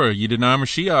deny Torah, you deny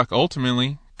Mashiach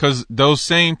ultimately, because those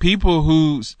same people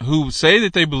who say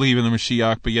that they believe in the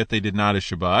Mashiach, but yet they deny the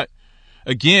Shabbat.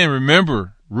 Again,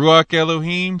 remember, Ruach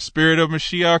Elohim, spirit of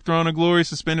Mashiach, throne of glory,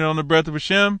 suspended on the breath of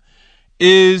Hashem,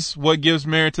 is what gives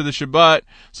merit to the Shabbat.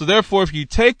 So therefore, if you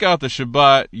take out the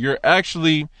Shabbat, you're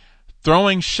actually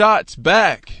throwing shots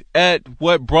back at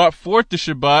what brought forth the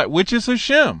Shabbat, which is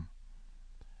Hashem.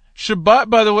 Shabbat,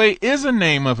 by the way, is a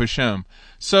name of Hashem.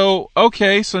 So,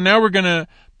 okay, so now we're going to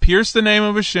pierce the name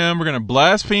of Hashem. We're going to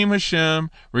blaspheme Hashem.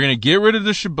 We're going to get rid of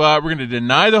the Shabbat. We're going to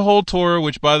deny the whole Torah,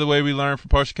 which, by the way, we learned from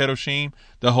Parshat Kedoshim.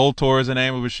 The whole Torah is the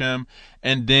name of Hashem.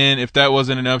 And then, if that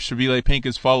wasn't enough, Shavile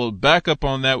Pincus followed back up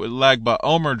on that with Lag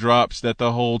BaOmer drops that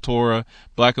the whole Torah,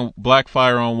 black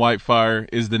fire on white fire,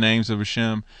 is the names of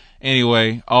Hashem.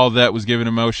 Anyway, all that was given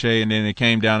to Moshe, and then it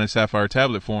came down in sapphire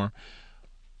tablet form.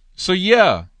 So,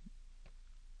 yeah.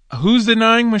 Who's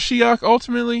denying Mashiach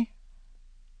ultimately?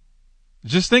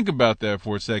 Just think about that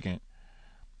for a second.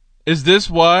 Is this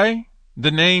why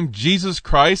the name Jesus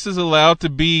Christ is allowed to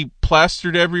be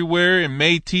plastered everywhere and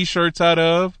made t-shirts out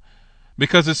of?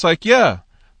 Because it's like, yeah,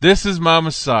 this is my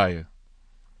Messiah.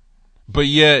 But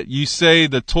yet you say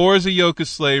the Torah is a yoke of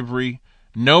slavery.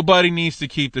 Nobody needs to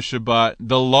keep the Shabbat.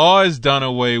 The law is done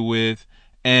away with.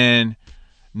 And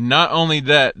not only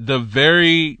that, the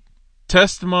very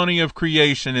testimony of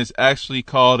creation is actually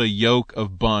called a yoke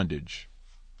of bondage.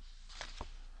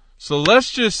 So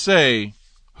let's just say,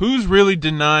 who's really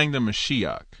denying the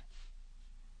Mashiach?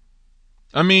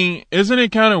 I mean, isn't it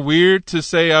kind of weird to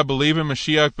say I believe in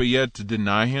Mashiach, but yet to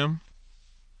deny him?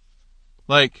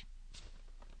 Like,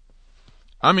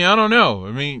 I mean, I don't know.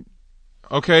 I mean,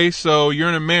 okay, so you're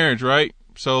in a marriage, right?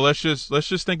 So let's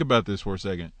just think about this for a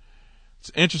second.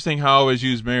 It's interesting how I always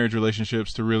use marriage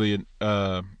relationships to really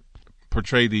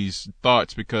portray these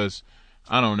thoughts, because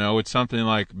I don't know, it's something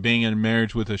like being in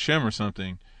marriage with Hashem or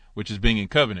something, which is being in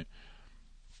covenant.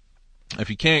 If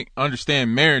you can't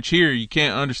understand marriage here, you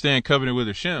can't understand covenant with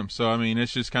Hashem. So, I mean,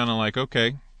 it's just kind of like,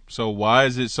 okay, so why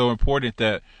is it so important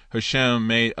that Hashem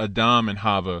made Adam and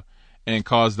Hava and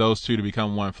caused those two to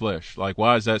become one flesh? Like,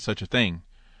 why is that such a thing?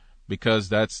 Because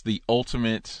that's the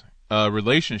ultimate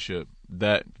relationship,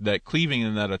 that cleaving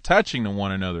and that attaching to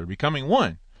one another, becoming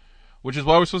one, which is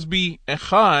why we're supposed to be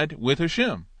echad with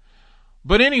Hashem.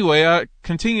 But anyway, I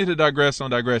continue to digress on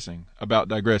digressing,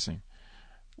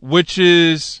 which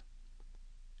is,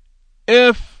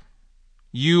 if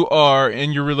you are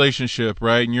in your relationship,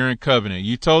 right, and you're in covenant,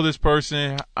 you told this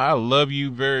person, I love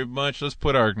you very much, let's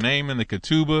put our name in the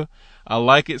ketubah, I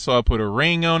like it, so I put a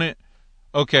ring on it.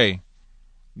 Okay,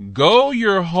 go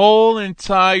your whole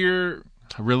entire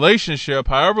relationship,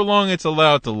 however long it's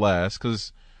allowed to last,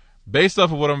 because based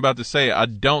off of what I'm about to say, I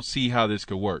don't see how this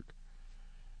could work.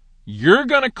 You're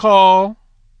going to call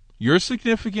your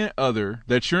significant other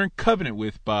that you're in covenant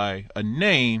with by a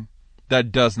name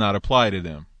that does not apply to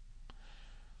them.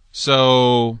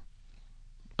 So,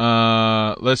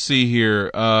 let's see here.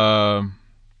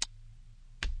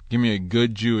 Give me a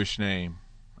good Jewish name.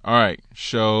 All right.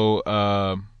 So,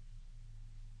 I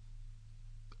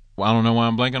don't know why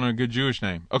I'm blanking on a good Jewish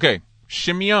name. Okay.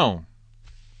 Shimeon.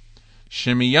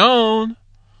 Shimeon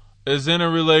is in a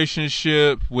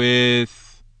relationship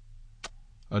with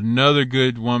another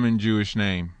good woman Jewish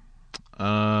name.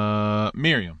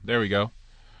 Miriam. There we go.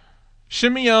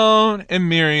 Shimeon and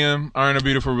Miriam are in a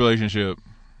beautiful relationship,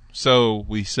 so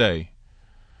we say.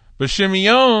 But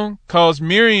Shimeon calls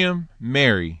Miriam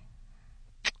Mary.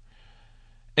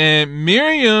 And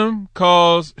Miriam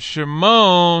calls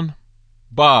Shimon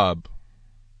Bob.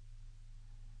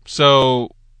 So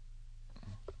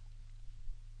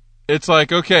it's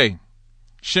like, okay,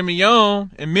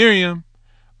 Shimeon and Miriam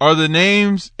are the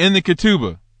names in the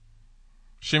ketubah.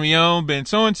 Shimeon ben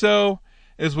so-and-so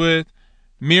is with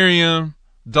Miriam,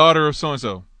 daughter of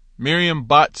so-and-so. Miriam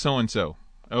bought so-and-so.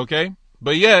 Okay?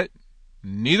 But yet,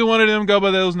 neither one of them go by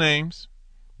those names.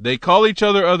 They call each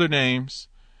other other names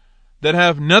that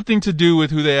have nothing to do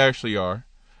with who they actually are.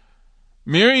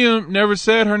 Miriam never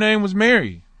said her name was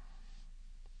Mary.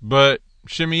 But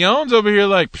Shimeon's over here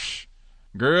like, psh,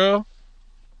 girl,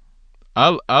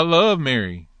 I love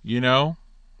Mary, you know?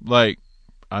 Like,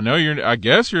 I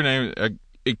guess your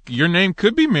name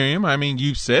could be Miriam. I mean,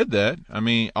 you said that. I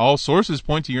mean, all sources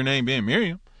point to your name being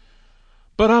Miriam.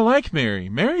 But I like Mary.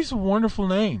 Mary's a wonderful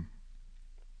name.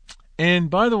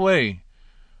 And by the way,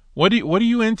 what are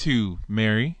you into,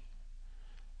 Mary?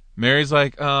 Mary's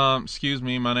like, excuse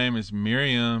me, my name is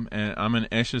Miriam, and I'm an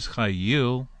Eshes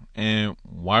Chayil, and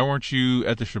why weren't you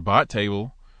at the Shabbat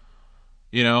table?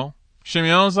 You know?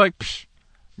 Shimeon's like, psh,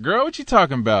 girl, what you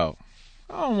talking about?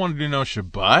 I don't want to do no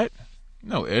Shabbat.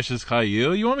 No Eshes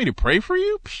Chayil. You want me to pray for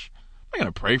you? Psh, I'm not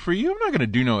going to pray for you. I'm not going to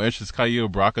do no Eshes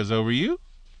Chayil brachas over you.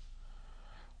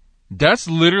 That's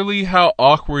literally how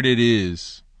awkward it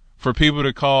is for people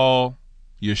to call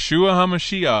Yeshua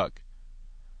HaMashiach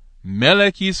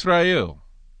Melech Yisrael,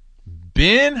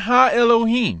 Ben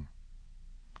HaElohim,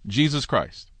 Jesus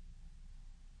Christ.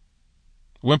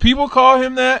 When people call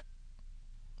him that,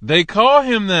 they call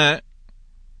him that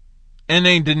and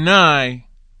they deny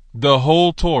the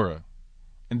whole Torah.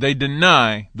 And they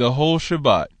deny the whole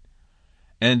Shabbat.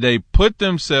 And they put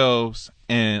themselves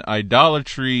in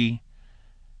idolatry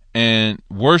and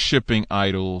worshiping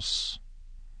idols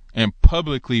and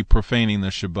publicly profaning the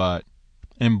Shabbat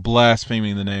and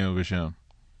blaspheming the name of Hashem.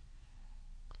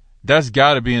 That's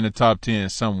got to be in the top 10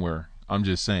 somewhere. I'm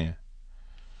just saying.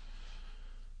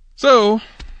 So,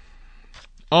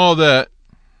 all that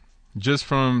just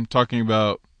from talking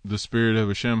about the spirit of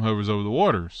Hashem hovers over the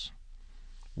waters.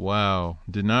 Wow.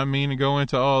 Did not mean to go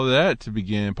into all that to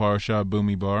begin Parashat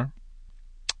Bumidbar.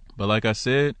 But like I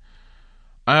said,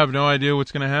 I have no idea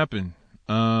what's going to happen.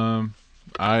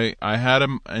 I had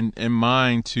in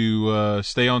mind to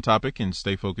stay on topic and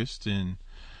stay focused and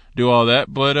do all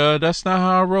that, but that's not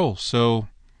how I roll. So,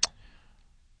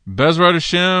 Bezrat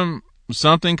Hashem,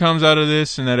 something comes out of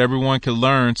this and that everyone can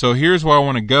learn. So here's where I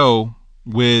want to go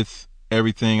with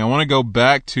everything, I want to go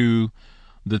back to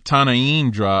the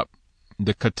Tanaim drop,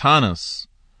 the katanas.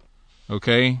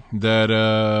 Okay,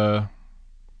 that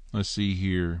let's see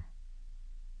here.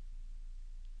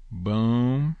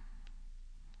 Boom.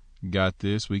 Got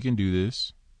this. We can do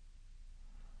this.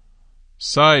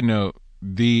 Side note,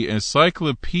 the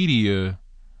Encyclopedia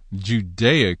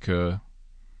Judaica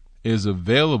is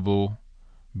available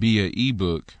via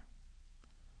ebook.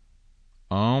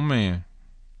 Oh man,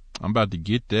 I'm about to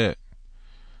get that,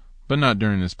 but not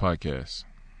during this podcast.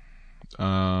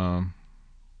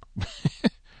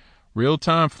 Real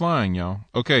time flying, y'all.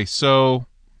 Okay, so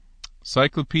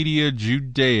Encyclopedia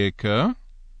Judaica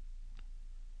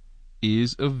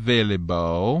is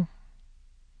available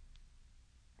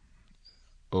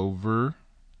over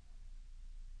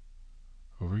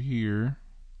here.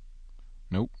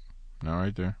 Nope, not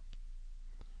right there.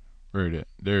 Where is it?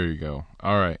 There you go.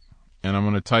 All right, and I'm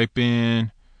going to type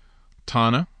in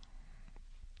Tana.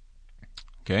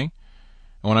 Okay, and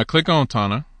when I click on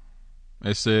Tana,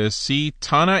 it says see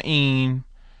Tanaim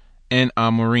and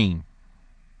Amorim.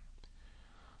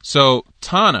 So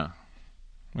Tana,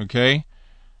 okay,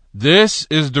 this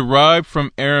is derived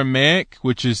from Aramaic,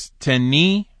 which is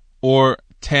Tani or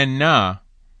Tana,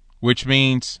 which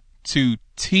means to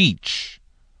teach,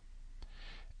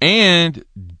 and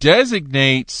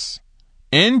designates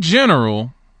in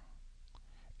general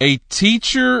a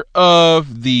teacher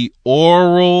of the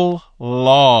oral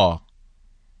law,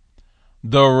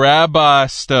 the rabbi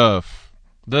stuff,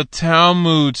 the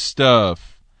Talmud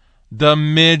stuff, the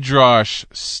Midrash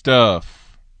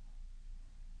stuff.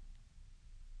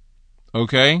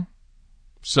 Okay?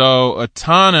 So a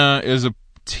Tana is a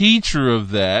teacher of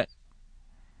that,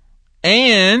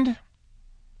 and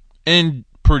in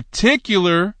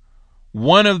particular,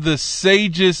 one of the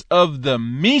sages of the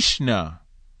Mishnah.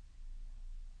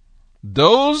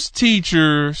 Those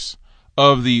teachers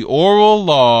of the oral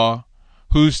law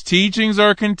whose teachings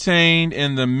are contained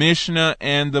in the Mishnah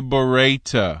and the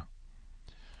Baraita.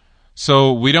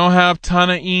 So we don't have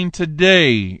Tanaim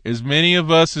today. As many of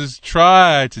us has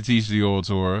tried to teach the Oral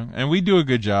Torah, and we do a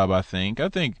good job, I think.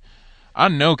 I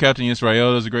know Captain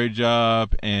Yisrael does a great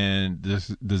job, and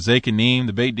the Zekanim,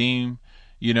 the Beit Din,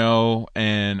 you know,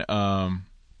 and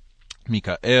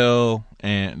Mikael,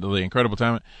 and the incredible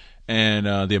talent, and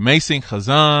the amazing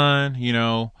Chazan, you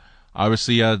know.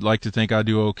 Obviously, I'd like to think I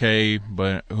do okay,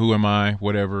 but who am I?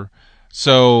 Whatever.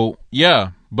 So,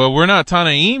 yeah, but we're not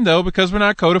Tanaim, though, because we're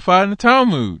not codified in the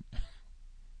Talmud.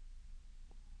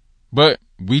 But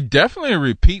we definitely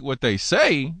repeat what they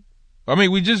say. I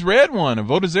mean, we just read one,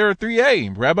 Avodah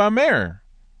 3a, Rabbi Meir.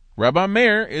 Rabbi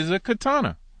Meir is a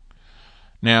katana.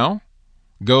 Now,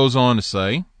 goes on to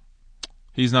say,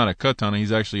 he's not a katana,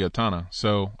 he's actually a tana.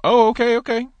 So,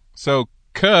 okay. So,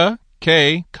 kaf,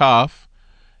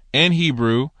 in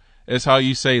Hebrew, is how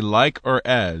you say like or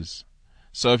as.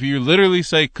 So if you literally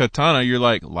say katana, you're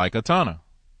like a tana.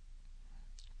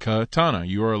 Katana,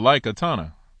 you are like a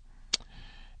tana.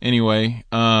 Anyway,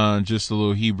 just a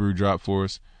little Hebrew drop for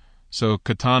us. So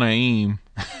katanaim,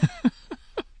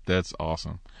 that's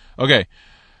awesome. Okay,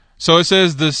 so it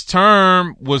says this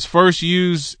term was first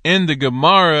used in the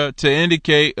Gemara to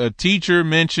indicate a teacher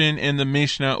mentioned in the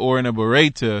Mishnah or in a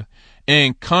Baraita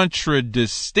in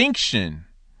contradistinction.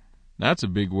 That's a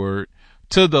big word.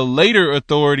 To the later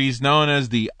authorities known as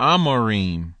the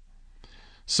Amorim.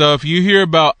 So if you hear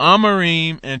about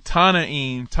Amorim and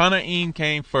Tanaim, Tanaim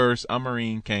came first,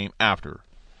 Amorim came after.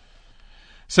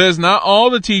 Says not all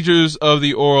the teachers of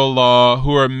the oral law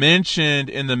who are mentioned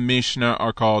in the Mishnah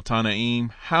are called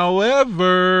Tanaim.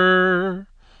 However,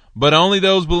 but only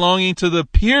those belonging to the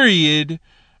period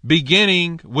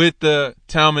beginning with the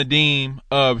Talmudim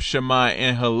of Shammai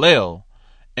and Hillel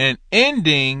and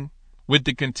ending with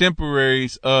the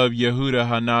contemporaries of Yehuda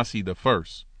Hanasi the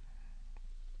first.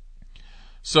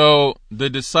 So the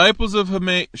disciples of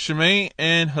Shammai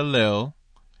and Hillel,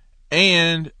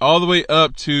 and all the way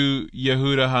up to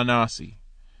Yehuda Hanasi.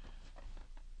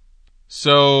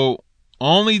 So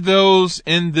only those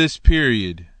in this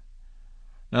period.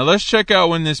 Now let's check out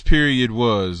when this period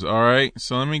was. All right.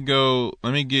 So let me get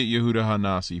Yehuda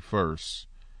Hanasi first.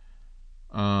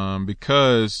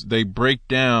 Because they break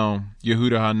down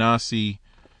Yehuda Hanasi.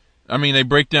 I mean, they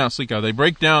break down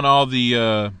all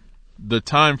the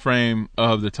time frame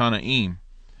of the Tanaim.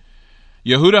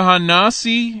 Yehuda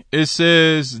Hanasi, it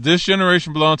says, this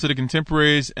generation belonged to the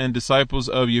contemporaries and disciples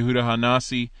of Yehuda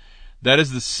Hanasi. That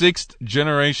is the 6th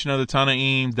generation of the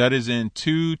Tanaim. That is in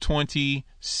 220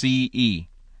 CE.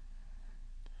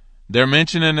 They're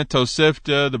mentioned in the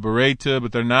Tosefta, the Baraita,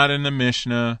 but they're not in the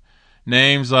Mishnah.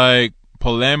 Names like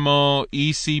Polemo,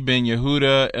 Isi ben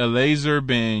Yehuda, Eleazar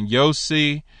ben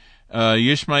Yossi,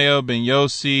 Yishmael ben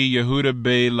Yossi, Yehuda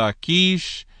ben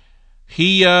Lakish,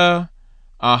 Hia,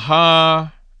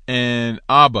 Aha, and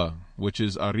Abba, which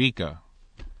is Arika.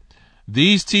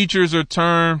 These teachers are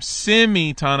termed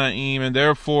semi-Tanaim, and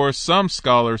therefore some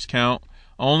scholars count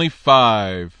only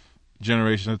 5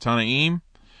 generations of Tanaim.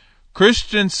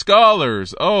 Christian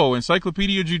scholars,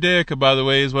 Encyclopedia Judaica, by the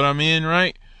way, is what I'm in,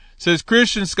 right? Says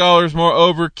Christian scholars,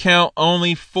 moreover, count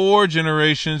only 4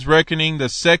 generations, reckoning the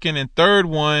second and third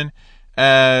one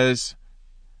as,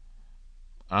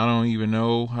 I don't even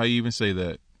know how you even say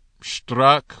that,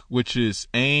 Strak, which is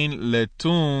Ein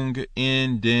Letung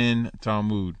in Den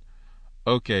Talmud.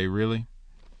 Okay, really?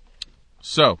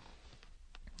 So,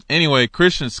 anyway,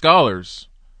 Christian scholars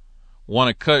want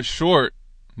to cut short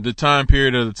the time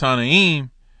period of the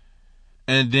Tanaim,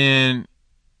 and then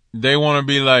they want to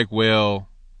be like, well,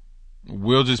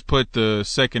 we'll just put the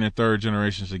second and third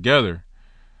generations together.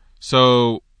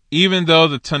 So even though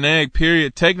the Tanaic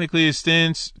period technically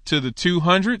extends to the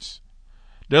 200s,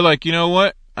 they're like, you know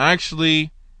what?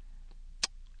 Actually,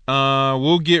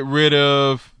 we'll get rid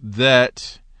of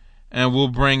that and we'll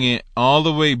bring it all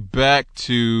the way back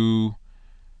to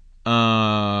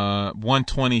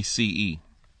 120 CE.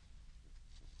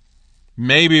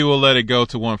 Maybe we'll let it go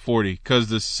to 140 because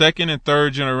the second and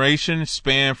third generation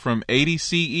span from 80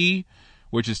 CE,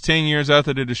 which is 10 years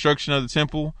after the destruction of the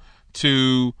temple,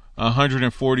 to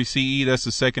 140 CE. That's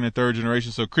the second and third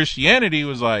generation. So Christianity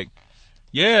was like,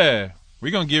 yeah,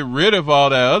 we're going to get rid of all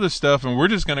that other stuff and we're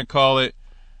just going to call it,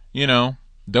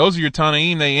 those are your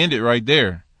Tanaim. They end it right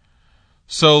there.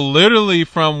 So literally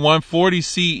from 140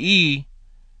 CE,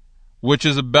 which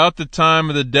is about the time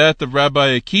of the death of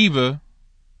Rabbi Akiva,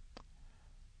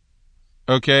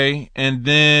 okay, and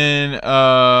then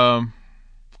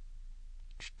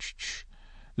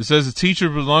it says the teacher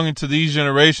belonging to these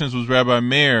generations was Rabbi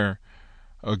Meir.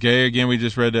 Okay, again, we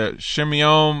just read that.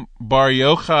 Shimeon bar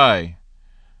Yochai,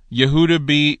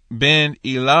 Yehuda ben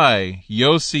Eli,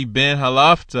 Yossi ben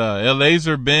Halafta,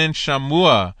 Eleazar ben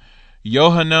Shamua,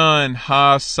 Yohanan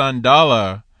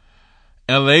ha-Sandala,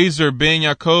 Eleazar ben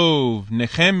Yaakov,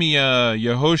 Nehemiah,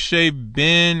 Yehoshe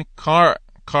ben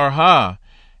Karha,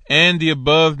 and the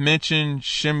above mentioned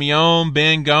Shimeon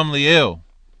ben Gamliel.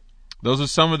 Those are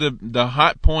some of the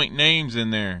hot point names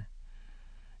in there.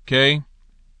 Okay.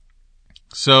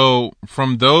 So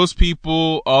from those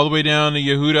people all the way down to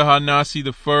Yehuda HaNasi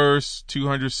the first,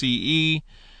 200 CE,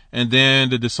 and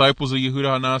then the disciples of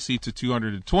Yehuda HaNasi to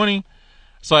 220.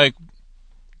 It's like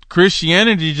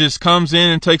Christianity just comes in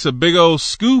and takes a big old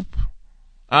scoop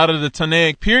out of the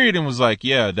Tanaic period and was like,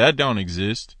 yeah, that don't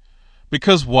exist.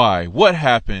 Because why? What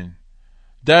happened?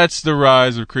 That's the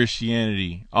rise of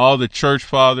Christianity. All the church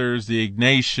fathers, the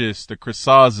Ignatius, the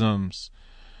Chrysostoms,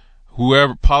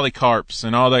 whoever, Polycarps,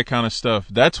 and all that kind of stuff.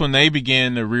 That's when they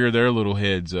began to rear their little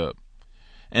heads up.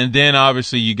 And then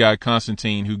obviously you got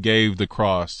Constantine, who gave the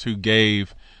cross, who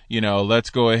gave, let's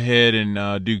go ahead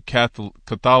and do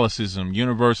Catholicism,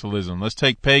 universalism. Let's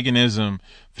take paganism,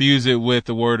 fuse it with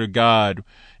the word of God.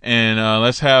 And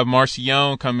let's have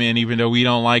Marcion come in, even though we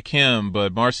don't like him.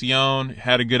 But Marcion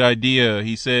had a good idea.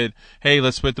 He said, hey,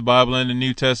 let's split the Bible into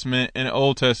New Testament and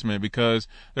Old Testament because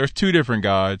there's 2 different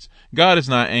gods. God is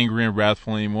not angry and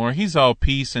wrathful anymore. He's all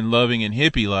peace and loving and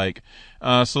hippie-like.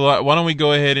 So why don't we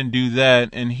go ahead and do that?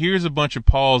 And here's a bunch of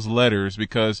Paul's letters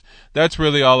because that's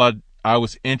really all I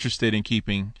was interested in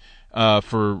keeping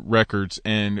for records,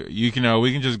 and we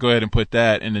can just go ahead and put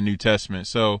that in the New Testament.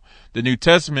 So the New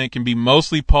Testament can be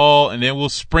mostly Paul, and then we'll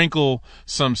sprinkle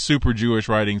some super Jewish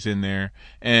writings in there.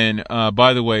 And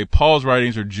by the way, Paul's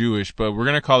writings are Jewish, but we're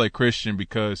gonna call it Christian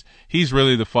because he's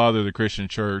really the father of the Christian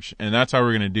church, and that's how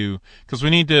we're gonna do. Because we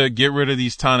need to get rid of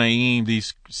these Tanaim,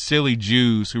 these silly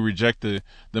Jews who reject the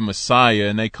Messiah,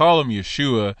 and they call him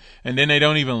Yeshua, and then they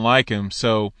don't even like him.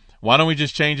 So why don't we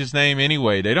just change his name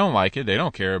anyway? They don't like it. They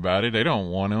don't care about it. They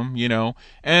don't want him,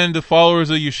 And the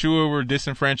followers of Yeshua were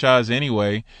disenfranchised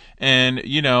anyway. And,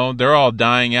 they're all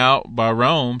dying out by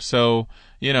Rome. So,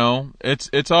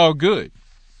 it's all good.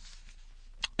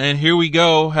 And here we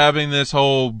go, having this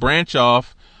whole branch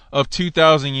off of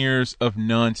 2,000 years of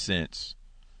nonsense.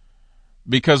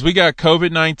 Because we got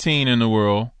COVID-19 in the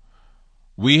world.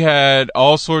 We had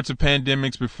all sorts of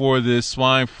pandemics before this,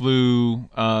 swine flu,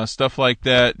 stuff like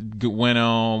that went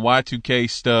on, Y2K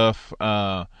stuff.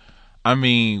 What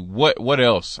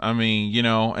else?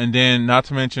 And then not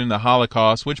to mention the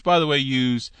Holocaust, which by the way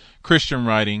used Christian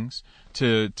writings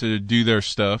to do their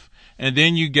stuff. And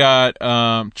then you got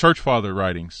church father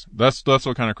writings. That's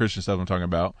what kind of Christian stuff I'm talking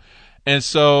about. And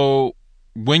so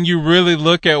when you really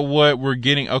look at what we're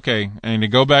getting, okay, and to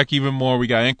go back even more, we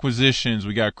got inquisitions,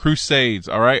 we got crusades,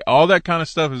 all right? All that kind of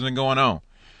stuff has been going on.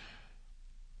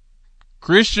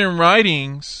 Christian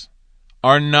writings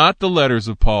are not the letters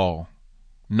of Paul,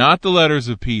 not the letters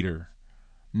of Peter,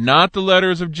 not the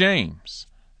letters of James,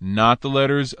 not the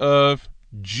letters of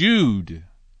Jude,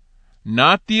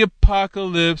 not the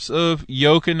apocalypse of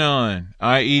Yochanan,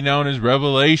 i.e. known as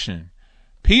Revelation.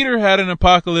 Peter had an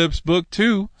apocalypse book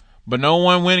too, but no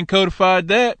one went and codified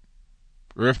that.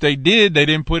 Or if they did, they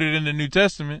didn't put it in the New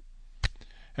Testament.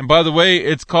 And by the way,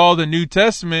 it's called the New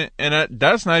Testament, and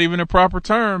that's not even a proper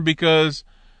term, because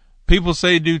people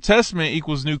say New Testament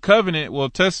equals New Covenant. Well,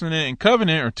 Testament and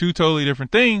covenant are two totally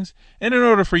different things. And in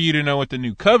order for you to know what the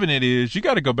New Covenant is, you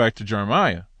got to go back to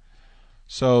Jeremiah.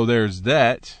 So there's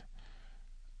that.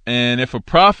 And if a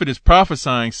prophet is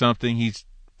prophesying something, he's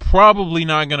probably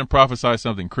not going to prophesy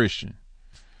something Christian.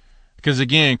 Because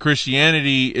again,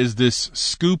 Christianity is this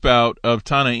scoop out of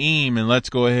Tanaim, and let's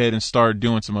go ahead and start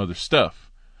doing some other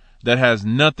stuff that has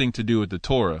nothing to do with the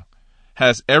Torah.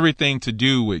 Has everything to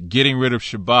do with getting rid of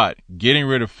Shabbat, getting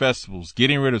rid of festivals,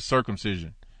 getting rid of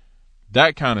circumcision.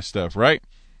 That kind of stuff, right?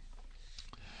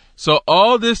 So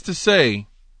all this to say,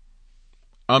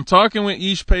 I'm talking with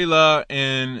Ish Pela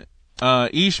and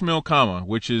Ish Milkama,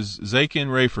 which is Zakin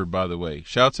Rayford, by the way.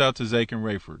 Shouts out to Zakin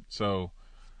Rayford. So,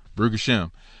 Baruch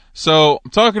Hashem. So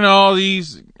I'm talking to all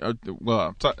these,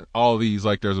 all these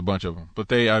like there's a bunch of them, but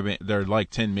they're like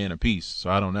 10 men apiece, so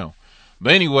I don't know.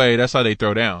 But anyway, that's how they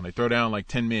throw down. They throw down like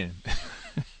 10 men.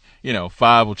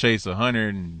 5 will chase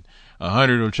 100, and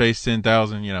 100 will chase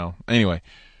 10,000. Anyway,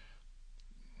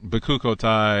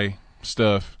 Bakukotai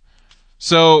stuff.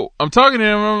 So I'm talking to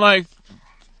him. I'm like,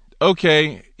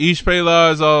 okay, Ish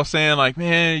Pela is all saying like,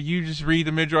 man, you just read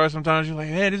the Midrash sometimes. You're like,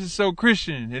 man, this is so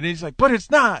Christian, and he's like, but it's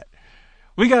not.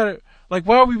 We gotta, like,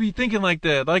 why would we be thinking like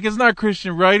that? Like, it's not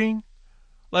Christian writing.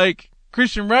 Like,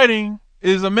 Christian writing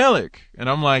is Amalek. And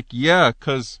I'm like, yeah,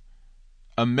 because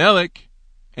Amalek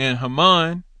and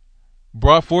Haman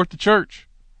brought forth the church.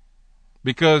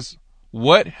 Because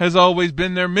what has always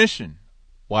been their mission?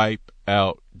 Wipe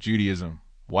out Judaism.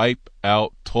 Wipe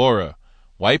out Torah.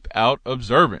 Wipe out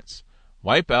observance.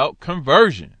 Wipe out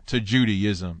conversion to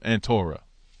Judaism and Torah.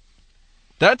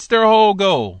 That's their whole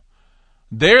goal.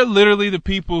 They're literally the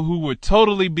people who would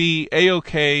totally be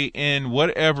A-OK in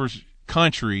whatever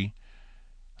country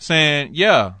saying,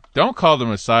 yeah, don't call the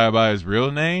Messiah by his real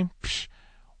name. Psh,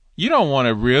 you don't want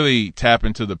to really tap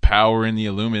into the power and the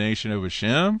illumination of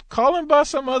Hashem. Call him by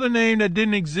some other name that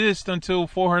didn't exist until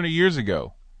 400 years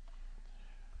ago.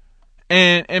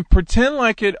 And pretend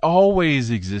like it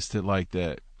always existed like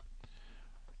that.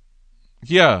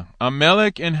 Yeah,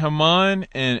 Amalek and Haman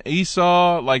and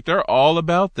Esau, like they're all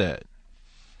about that.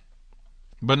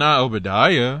 But not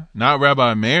Obadiah, not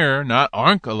Rabbi Meir, not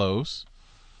Onkelos.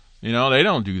 They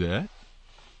don't do that.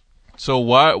 So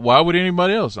why would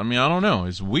anybody else? I mean, I don't know.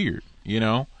 It's weird,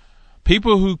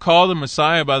 People who call the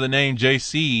Messiah by the name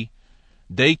JC,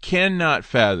 they cannot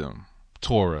fathom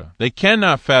Torah. They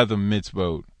cannot fathom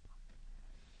mitzvot.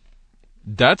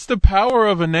 That's the power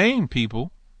of a name,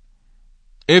 people.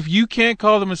 If you can't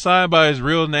call the Messiah by his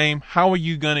real name, how are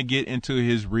you going to get into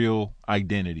his real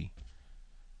identity?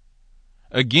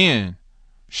 Again,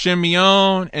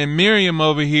 Shimeon and Miriam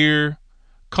over here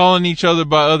calling each other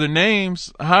by other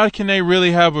names. How can they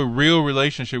really have a real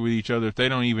relationship with each other if they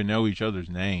don't even know each other's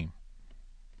name?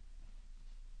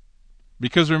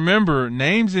 Because remember,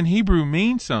 names in Hebrew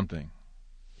mean something.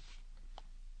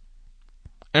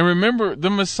 And remember, the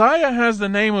Messiah has the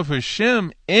name of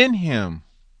Hashem in him.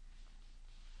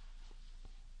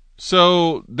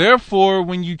 So, therefore,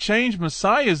 when you change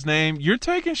Messiah's name, you're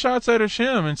taking shots at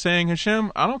Hashem and saying,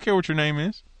 Hashem, I don't care what your name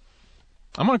is.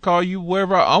 I'm going to call you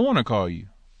wherever I want to call you.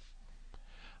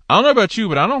 I don't know about you,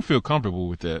 but I don't feel comfortable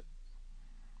with that.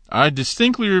 I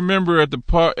distinctly remember at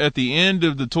the end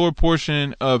of the Torah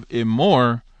portion of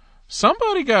Emor,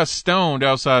 somebody got stoned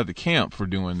outside the camp for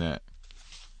doing that.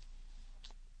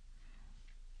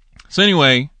 So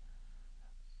anyway,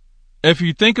 if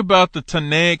you think about the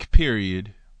Tanaic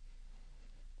period,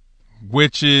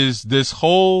 which is this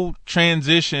whole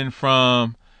transition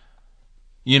from,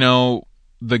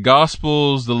 the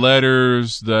Gospels, the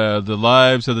letters, the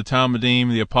lives of the Talmudim,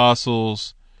 the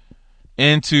apostles,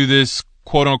 into this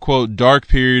quote-unquote dark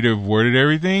period of where did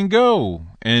everything go?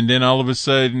 And then all of a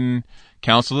sudden,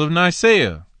 Council of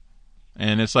Nicaea.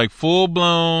 And it's like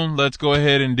full-blown, let's go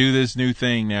ahead and do this new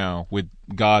thing now with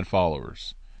God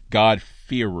followers,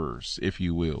 God-fearers, if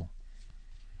you will.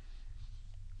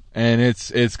 And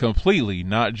it's completely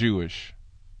not Jewish.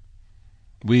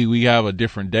 We have a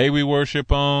different day we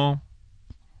worship on.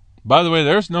 By the way,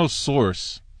 there's no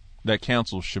source that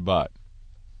cancels Shabbat.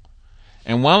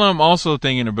 And while I'm also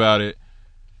thinking about it,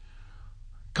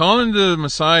 calling the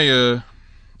Messiah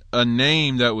a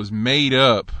name that was made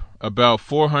up about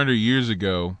 400 years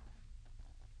ago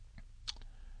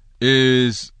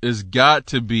is got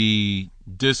to be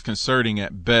disconcerting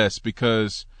at best,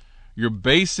 because you're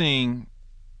basing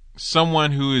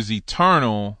someone who is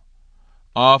eternal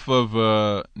off of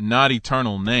a not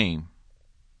eternal name.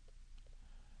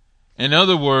 In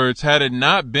other words, had it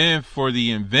not been for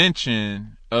the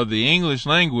invention of the English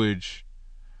language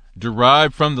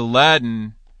derived from the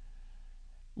Latin,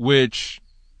 which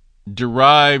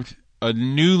derived a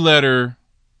new letter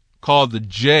called the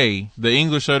J. The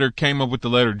English letter came up with the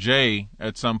letter J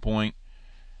at some point,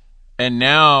 and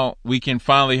now we can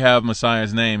finally have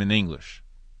Messiah's name in English.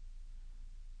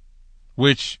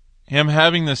 Which, him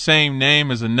having the same name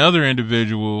as another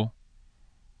individual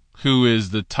who is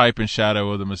the type and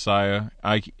shadow of the Messiah,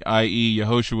 i.e.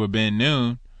 Yehoshua ben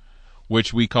Nun,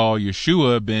 which we call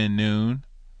Yeshua ben Nun.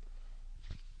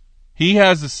 He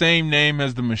has the same name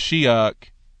as the Mashiach,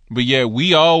 but yet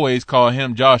we always call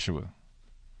him Joshua.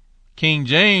 King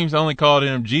James only called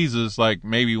him Jesus like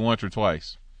maybe once or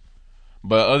twice.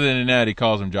 But other than that, he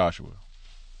calls him Joshua.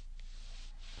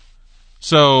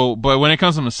 So, but when it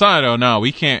comes to Messiah, though, no,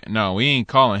 we ain't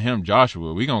calling him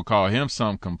Joshua. We gonna call him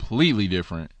something completely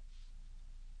different.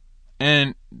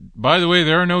 And, by the way,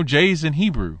 there are no J's in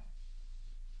Hebrew.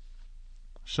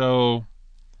 So,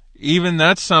 even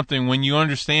that's something when you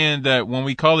understand that when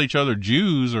we call each other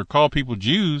Jews or call people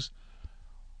Jews,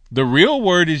 the real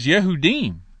word is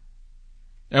Yehudim.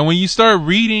 And when you start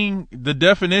reading the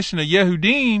definition of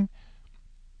Yehudim,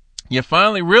 you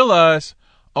finally realize,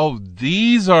 oh,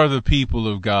 these are the people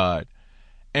of God.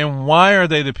 And why are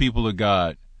they the people of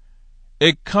God?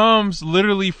 It comes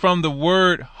literally from the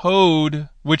word hod,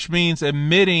 which means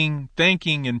admitting,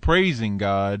 thanking, and praising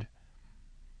God.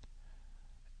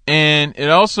 And it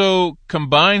also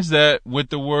combines that with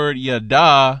the word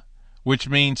yada, which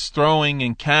means throwing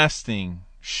and casting,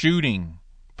 shooting,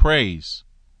 praise.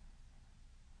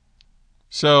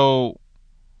 So,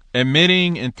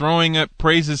 admitting and throwing up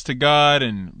praises to God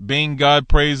and being God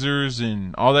praisers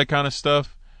and all that kind of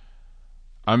stuff,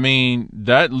 I mean,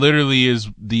 that literally is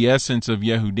the essence of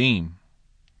Yehudim.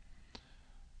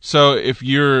 So if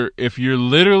you're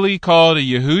literally called a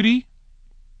Yehudi,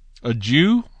 a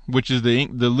Jew, which is the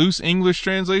loose English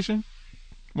translation,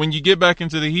 when you get back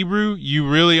into the Hebrew, you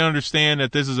really understand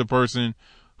that this is a person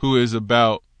who is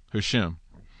about Hashem.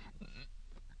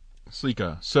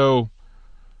 Slika. So,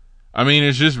 I mean,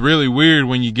 it's just really weird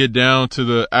when you get down to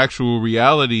the actual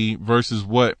reality versus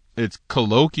what it's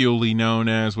colloquially known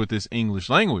as with this English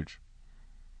language.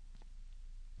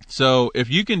 So if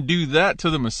you can do that to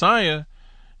the Messiah,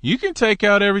 you can take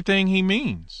out everything he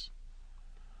means.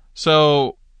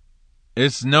 So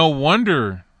it's no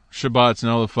wonder Shabbat's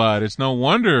nullified. It's no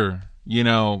wonder,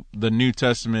 the New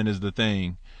Testament is the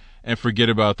thing and forget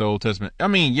about the Old Testament. I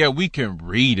mean, yeah, we can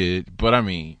read it, but I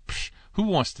mean, who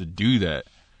wants to do that?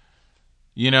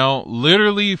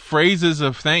 Literally phrases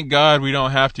of thank God we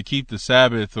don't have to keep the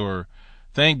Sabbath, or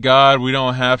thank God we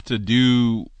don't have to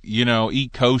do,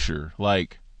 eat kosher.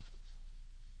 Like,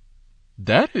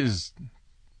 that is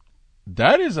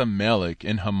Amalek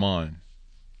and Haman.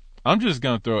 I'm just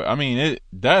going to throw it. I mean,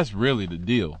 that's really the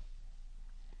deal.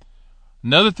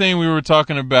 Another thing we were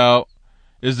talking about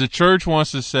is the church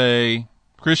wants to say,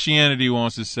 Christianity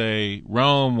wants to say,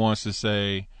 Rome wants to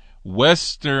say,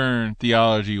 Western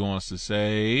theology wants to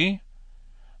say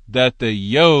that the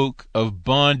yoke of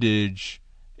bondage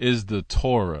is the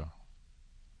Torah.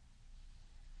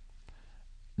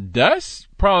 That's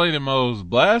probably the most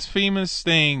blasphemous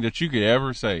thing that you could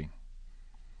ever say.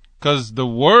 Because the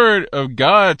word of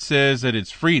God says that it's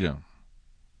freedom.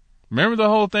 Remember the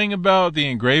whole thing about the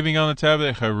engraving on the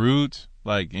tablet, Harut?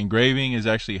 Like, engraving is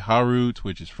actually Harut,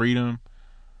 which is freedom.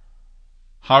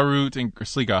 Harut and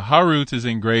Slika. Harut is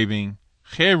engraving.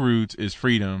 Cherut is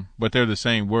freedom, but they're the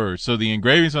same word. So the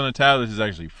engravings on the tablets is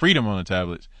actually freedom on the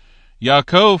tablets.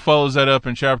 Yaakov follows that up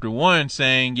in chapter 1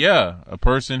 saying, yeah, a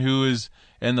person who is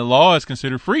in the law is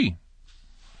considered free.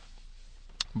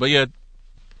 But yet,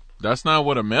 that's not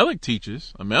what Amalek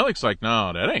teaches. Amalek's like,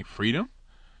 no, that ain't freedom.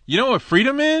 You know what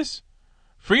freedom is?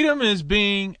 Freedom is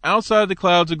being outside the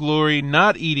clouds of glory,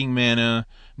 not eating manna,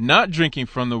 not drinking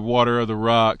from the water of the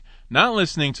rock, not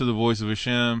listening to the voice of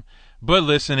Hashem, but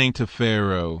listening to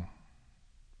Pharaoh.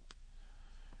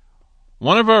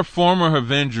 One of our former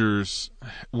Avengers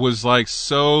was like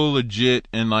so legit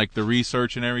in like the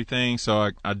research and everything, so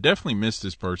I definitely miss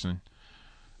this person.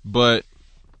 But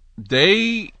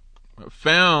they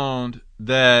found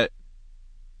that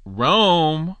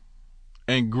Rome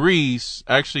and Greece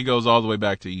actually goes all the way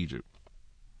back to Egypt.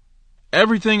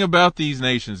 Everything about these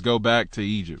nations go back to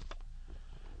Egypt.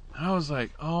 I was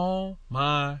like, oh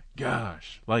my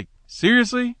gosh. Like,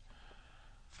 seriously?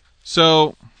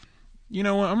 So, you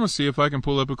know what? I'm going to see if I can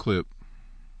pull up a clip.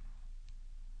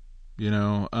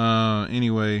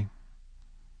 Anyway,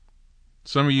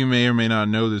 some of you may or may not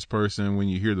know this person when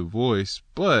you hear the voice,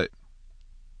 but,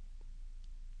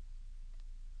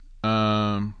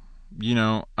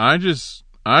 I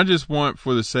just want,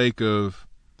 for the sake of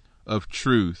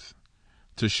truth,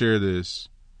 to share this,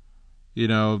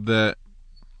 that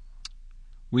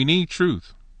we need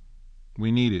truth.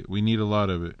 We need it. We need a lot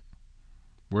of it.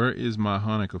 Where is my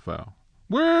Hanukkah file?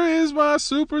 Where is my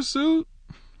super suit?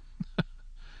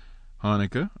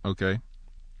 Hanukkah, okay.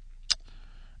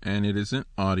 And it is an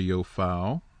audio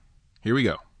file. Here we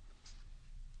go.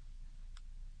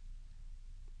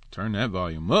 Turn that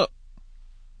volume up.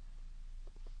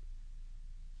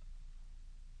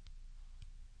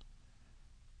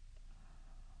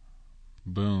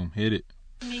 Boom, hit it.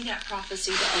 Me that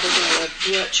prophecy the other day of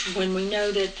which, when we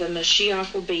know that the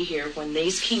Mashiach will be here, when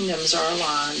these kingdoms are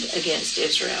aligned against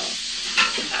Israel,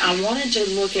 I wanted to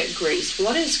look at Greece.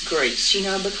 What is Greece?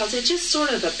 Because it just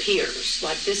sort of appears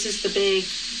like this is the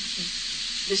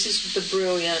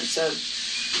brilliance of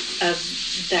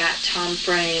that time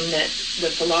frame that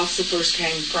the philosophers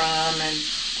came from, and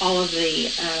all of the,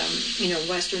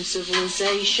 Western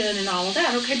civilization and all of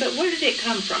that. Okay, but where did it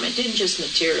come from? It didn't just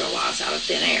materialize out of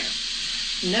thin air.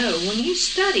 No, when you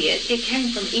study it, it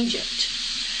came from Egypt.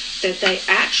 That they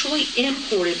actually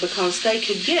imported because they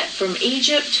could get from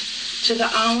Egypt to the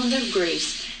island of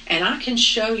Greece. And I can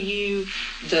show you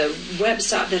the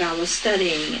website that I was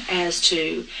studying and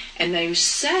they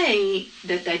say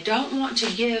that they don't want to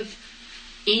give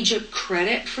Egypt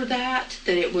credit for that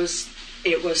it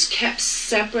was kept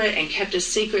separate and kept a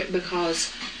secret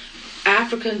because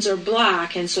Africans are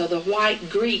black, and so the white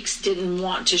Greeks didn't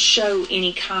want to show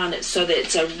any kind of, so that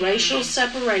it's a racial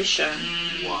separation.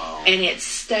 Wow. And it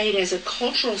stayed as a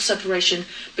cultural separation,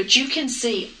 but you can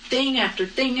see thing after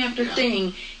thing after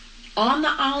thing on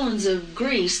the islands of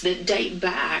Greece that date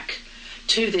back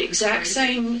to the exact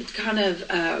same kind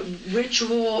of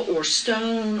ritual or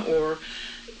stone or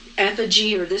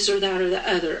effigy or this or that or the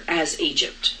other as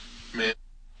Egypt.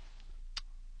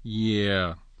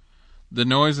 Yeah. The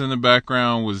noise in the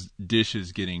background was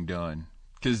dishes getting done,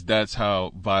 because that's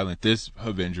how violent this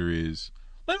Avenger is.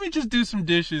 Let me just do some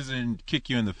dishes and kick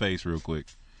you in the face real quick.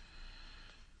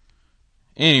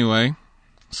 Anyway,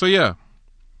 so yeah.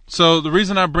 So the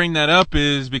reason I bring that up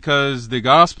is because the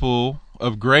gospel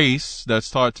of grace that's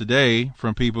taught today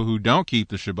from people who don't keep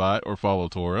the Shabbat or follow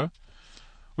Torah,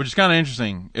 which is kind of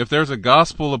interesting. If there's a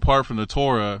gospel apart from the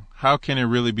Torah, how can it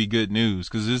really be good news?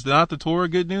 Because is not the Torah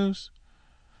good news?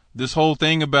 This whole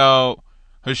thing about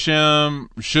Hashem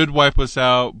should wipe us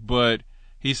out, but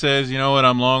he says, you know what,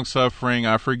 I'm long suffering,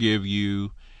 I forgive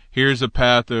you. Here's a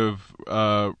path of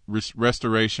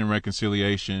restoration,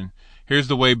 reconciliation. Here's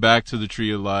the way back to the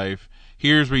tree of life.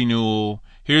 Here's renewal.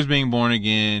 Here's being born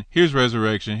again. Here's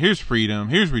resurrection. Here's freedom.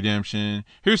 Here's redemption.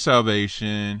 Here's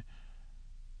salvation.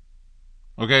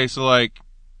 Okay, so like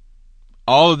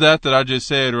all of that I just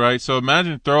said, right? So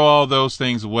imagine throw all those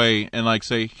things away and like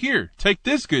say, here, take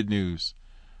this good news.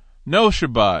 No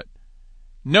Shabbat,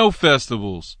 no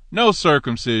festivals, no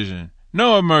circumcision,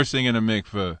 no immersing in a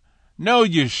mikveh, no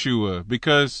Yeshua,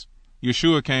 because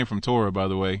Yeshua came from Torah, by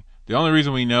the way. The only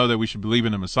reason we know that we should believe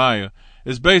in the Messiah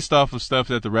is based off of stuff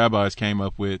that the rabbis came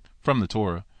up with from the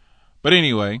Torah. But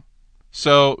anyway,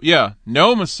 so yeah,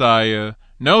 no Messiah,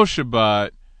 no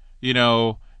Shabbat,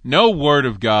 no word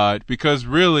of God, because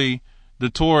really the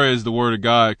Torah is the word of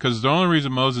God, because the only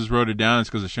reason Moses wrote it down is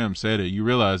because Hashem said it. You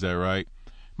realize that, right?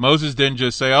 Moses didn't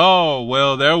just say, oh,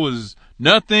 well, there was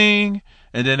nothing,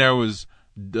 and then there was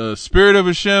the spirit of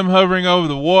Hashem hovering over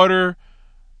the water,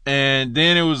 and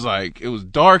then it was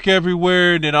dark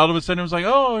everywhere, and then all of a sudden it was like,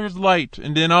 oh, here's light,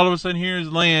 and then all of a sudden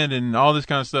here's land, and all this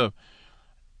kind of stuff.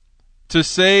 To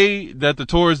say that the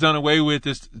Torah is done away with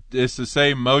is to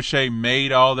say Moshe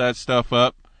made all that stuff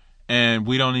up, and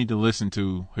we don't need to listen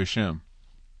to Hashem.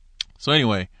 So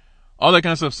anyway, all that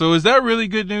kind of stuff. So is that really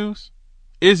good news?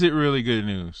 Is it really good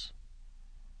news?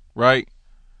 Right?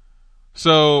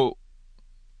 So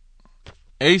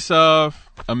Esav,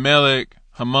 Amalek,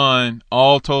 Haman,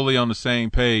 all totally on the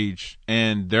same page,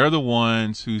 and they're the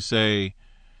ones who say,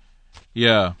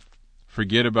 yeah,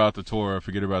 forget about the Torah,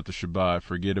 forget about the Shabbat,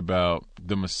 forget about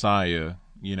the Messiah,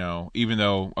 even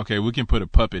though, okay, we can put a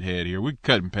puppet head here. We can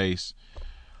cut and paste.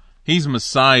 He's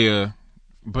Messiah,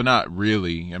 but not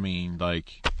really. I mean,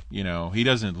 like, You know, he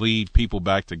doesn't lead people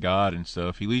back to God and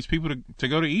stuff. He leads people to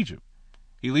go to Egypt.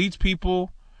 He leads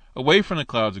people away from the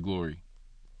clouds of glory.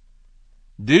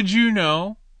 Did you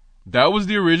know that was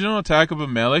the original attack of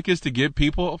Amalek, is to get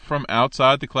people from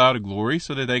outside the cloud of glory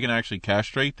so that they can actually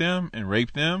castrate them and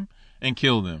rape them and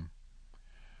kill them?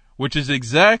 Which is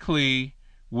exactly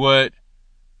what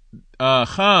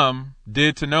Ham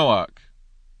did to Noach.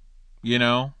 You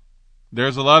know,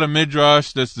 there's a lot of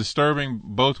midrash that's disturbing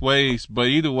both ways, but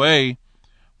either way,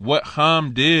 what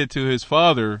Ham did to his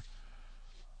father,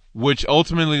 which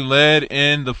ultimately led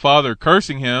in the father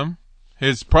cursing him,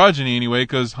 his progeny anyway,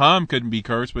 because Ham couldn't be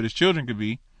cursed, but his children could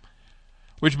be.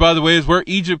 Which, by the way, is where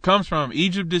Egypt comes from.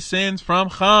 Egypt descends from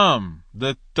Ham,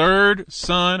 the third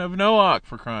son of Noach,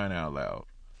 for crying out loud.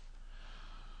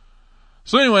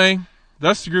 So anyway,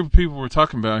 that's the group of people we're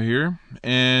talking about here.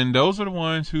 And those are the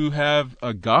ones who have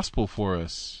a gospel for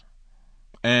us.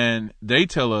 And they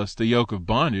tell us the yoke of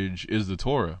bondage is the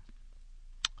Torah.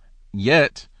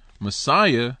 Yet,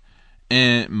 Messiah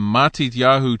in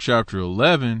Matityahu chapter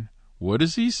 11, what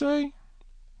does he say?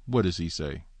 What does he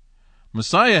say?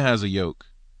 Messiah has a yoke.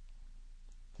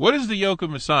 What is the yoke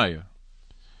of Messiah?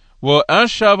 Well,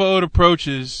 as Shavuot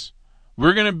approaches,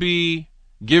 we're going to be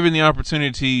given the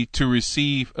opportunity to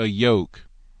receive a yoke.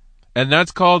 And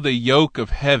that's called the yoke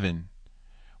of heaven,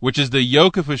 which is the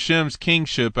yoke of Hashem's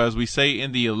kingship, as we say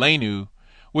in the Elenu,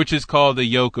 which is called the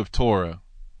yoke of Torah.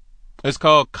 It's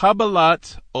called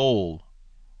Kabbalat Ol.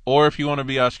 Or if you want to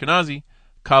be Ashkenazi,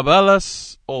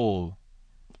 Kabbalas Ol.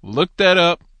 Look that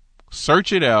up,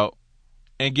 search it out,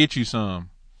 and get you some.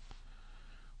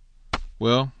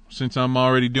 Well, since I'm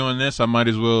already doing this, I might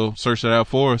as well search that out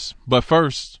for us. But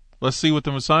first, let's see what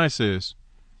the Messiah says.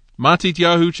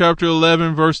 Matityahu chapter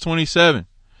 11, verse 27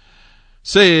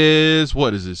 says,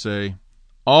 what does it say?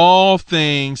 All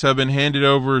things have been handed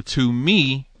over to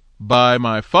me by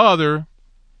my Father.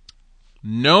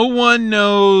 No one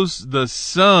knows the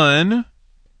Son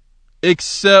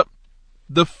except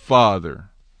the Father.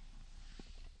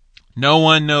 No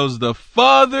one knows the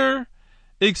Father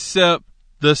except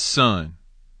the Son.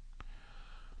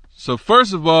 So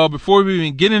first of all, before we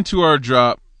even get into our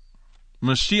drop,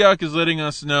 Mashiach is letting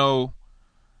us know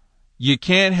you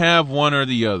can't have one or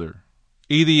the other.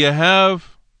 Either you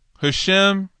have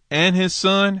Hashem and his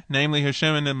Son, namely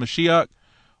Hashem and the Mashiach,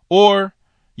 or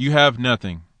you have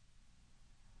nothing.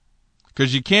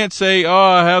 Because you can't say, oh,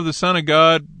 I have the Son of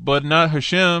God, but not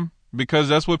Hashem, because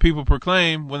that's what people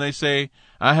proclaim when they say,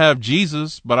 I have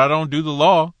Jesus, but I don't do the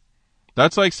law.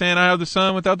 That's like saying I have the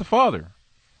Son without the Father.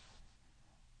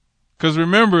 Because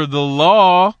remember, the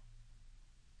law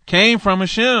came from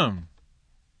Hashem.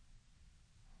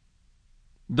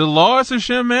 The law is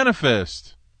Hashem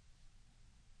manifest.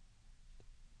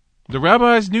 The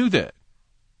rabbis knew that.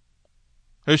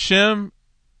 Hashem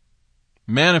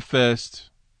manifest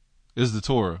is the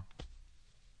Torah.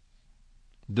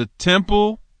 The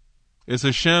temple is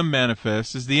Hashem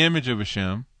manifest, is the image of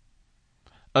Hashem.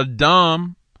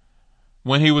 Adam,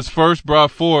 when he was first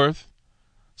brought forth,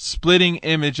 spitting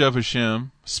image of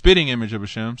Hashem,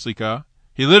 Slikah,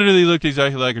 he literally looked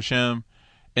exactly like Hashem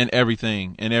in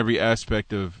everything, in every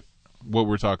aspect of what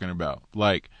we're talking about.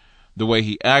 Like the way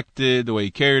he acted, the way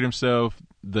he carried himself,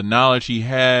 the knowledge he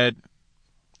had,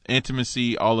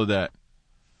 intimacy, all of that.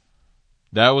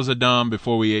 That was Adam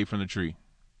before we ate from the tree.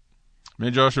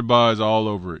 Midrash Rabbah is all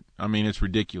over it. I mean, it's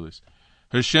ridiculous.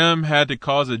 Hashem had to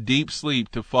cause a deep sleep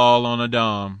to fall on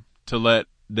Adam to let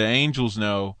the angels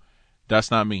know,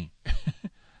 that's not me.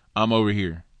 I'm over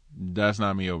here. That's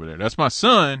not me over there. That's my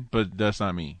son, but that's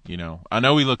not me. You know, I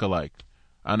know we look alike.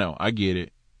 I know. I get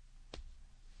it.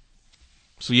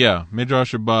 So yeah,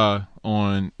 Midrash Rabbah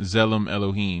on Zelem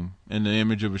Elohim in the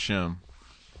image of Hashem.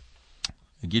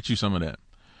 Get you some of that.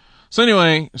 So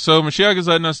anyway, so Mashiach is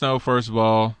letting us know, first of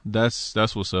all, that's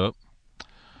what's up.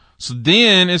 So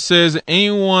then it says,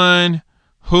 anyone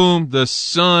whom the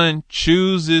Son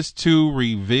chooses to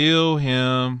reveal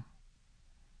him.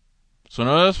 So in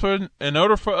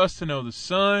order for us to know the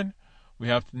Son, we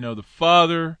have to know the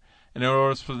Father. And in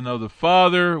order for us to know the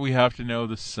Father, we have to know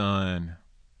the Son.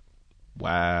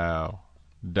 Wow.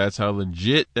 That's how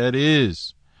legit that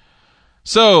is.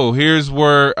 So here's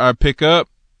where I pick up.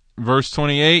 Verse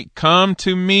 28, come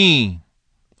to me,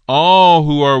 all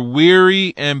who are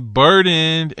weary and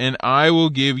burdened, and I will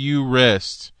give you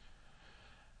rest.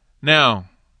 Now,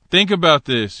 think about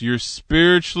this. You're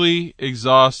spiritually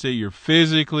exhausted. You're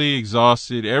physically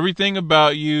exhausted. Everything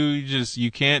about you, you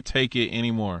can't take it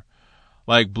anymore.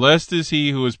 Like, blessed is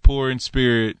he who is poor in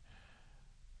spirit,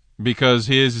 because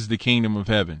his is the kingdom of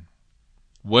heaven.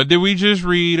 What did we just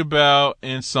read about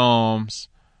in Psalms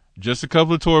just a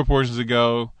couple of Torah portions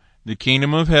ago? The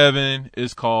kingdom of heaven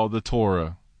is called the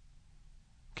Torah.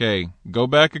 Okay, go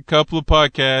back a couple of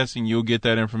podcasts and you'll get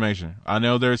that information. I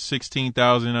know there's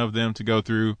 16,000 of them to go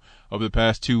through over the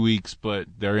past 2 weeks, but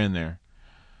they're in there.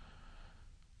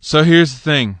 So here's the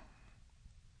thing.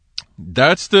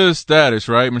 That's the status,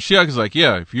 right? Mashiach is like,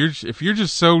 yeah, if you're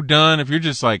just so done, if you're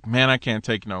just like, man, I can't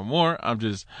take no more. I'm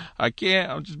just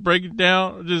breaking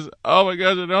down. Oh my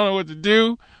gosh, I don't know what to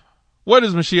do. What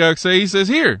does Mashiach say? He says,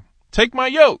 here, take my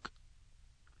yoke.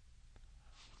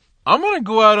 I'm going to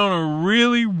go out on a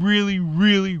really, really,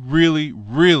 really, really,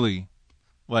 really,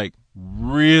 like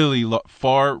really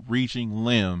far-reaching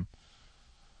limb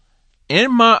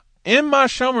in my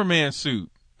Shomer Man suit.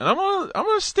 And I'm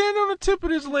gonna stand on the tip of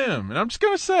this limb, and I'm just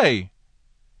gonna say,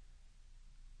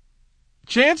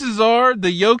 chances are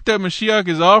the yoke that Mashiach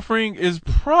is offering is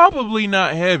probably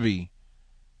not heavy.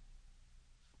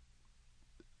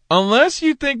 Unless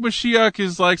you think Mashiach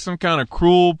is like some kind of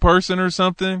cruel person or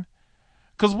something.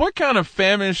 Because what kind of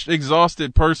famished,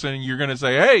 exhausted person you're gonna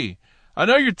say, hey, I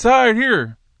know you're tired,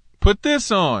 here, put this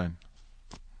on.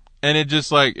 And it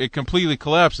just like, it completely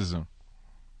collapses him.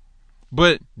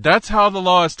 But that's how the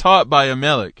law is taught by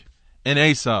Amalek and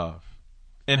Esav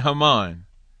and Haman,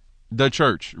 the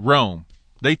church, Rome.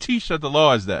 They teach that the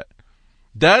law is that.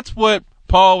 That's what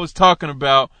Paul was talking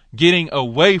about getting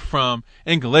away from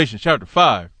in Galatians chapter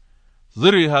 5. It's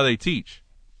literally how they teach.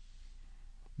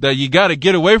 That you got to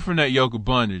get away from that yoke of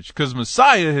bondage because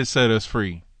Messiah has set us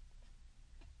free.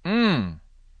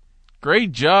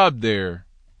 Great job there.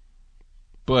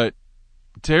 But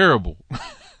terrible.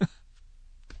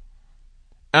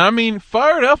 I mean,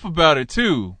 fired up about it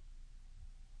too.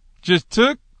 Just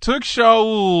took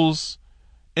Shaul's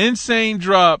insane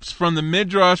drops from the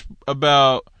Midrash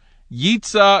about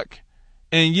Yitzhak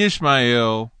and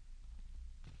Yishmael,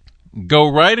 go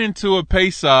right into a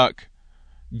Pesach,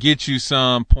 get you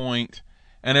some point,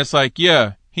 and it's like,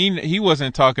 yeah, he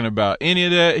wasn't talking about any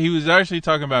of that. He was actually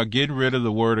talking about getting rid of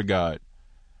the word of God,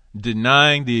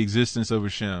 denying the existence of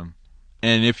Hashem.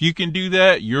 And if you can do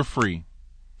that, you're free.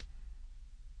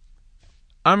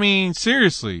 I mean,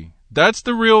 seriously, that's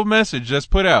the real message that's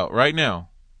put out right now.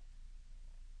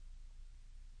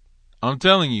 I'm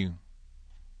telling you,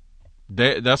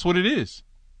 that's what it is.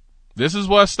 This is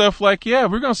why stuff like, yeah,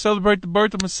 we're going to celebrate the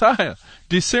birth of Messiah.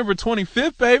 December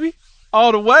 25th, baby,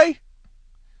 all the way.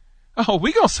 Oh,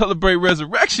 we're going to celebrate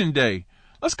Resurrection Day.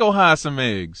 Let's go hide some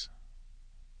eggs.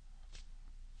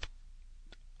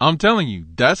 I'm telling you,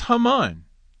 that's Haman.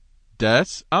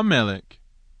 That's Amalek.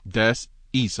 That's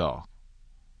Esau.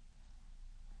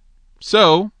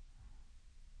 So,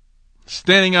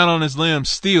 standing out on his limb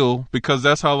still, because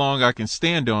that's how long I can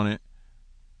stand on it,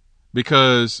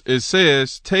 because it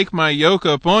says, take my yoke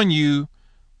upon you,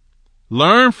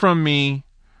 learn from me,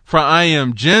 for I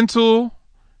am gentle,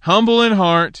 humble in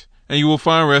heart, and you will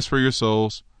find rest for your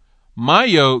souls. My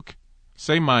yoke,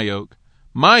 say my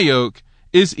yoke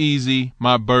is easy,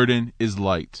 my burden is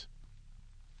light.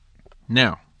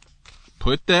 Now,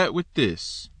 put that with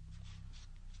this.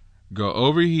 Go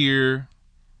over here.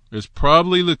 There's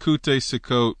probably Likutei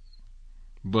Sukkot,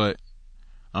 but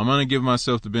I'm going to give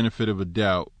myself the benefit of a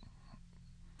doubt.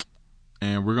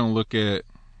 And we're going to look at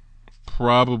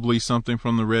probably something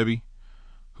from the Rebbe.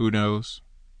 Who knows?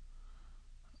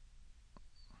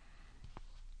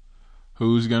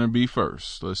 Who's going to be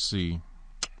first? Let's see.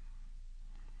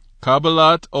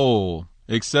 Kabbalat Ol,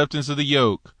 acceptance of the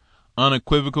yoke,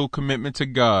 unequivocal commitment to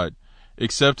God,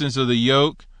 acceptance of the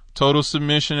yoke, total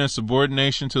submission and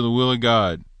subordination to the will of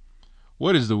God.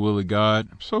 What is the will of God?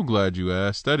 I'm so glad you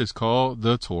asked. That is called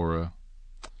the Torah.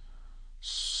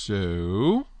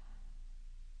 So,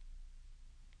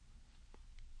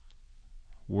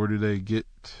 where do they get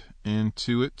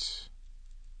into it?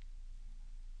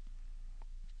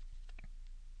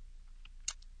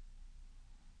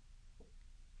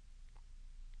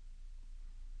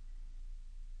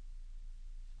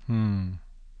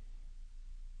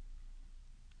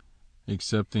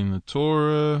 Accepting the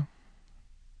Torah.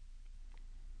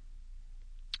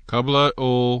 Kabbalat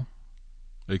Ol,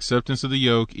 acceptance of the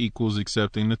yoke equals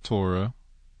accepting the Torah.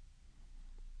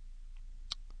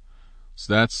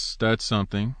 So that's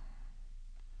something.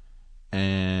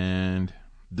 And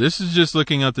this is just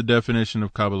looking at the definition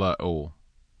of Kabbalat Ol.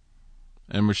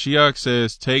 And Mashiach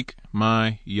says, take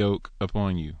my yoke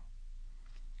upon you.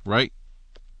 Right?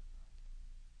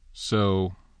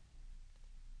 So,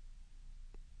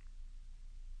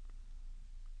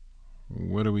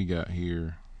 what do we got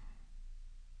here?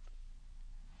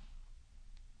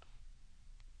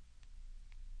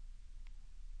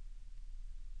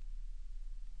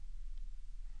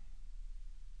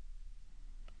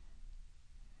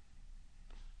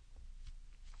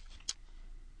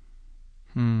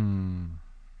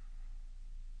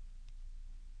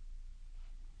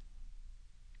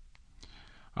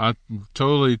 I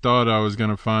totally thought I was going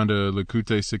to find a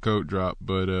Lakute Sikot drop,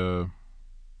 but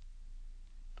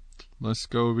let's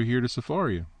go over here to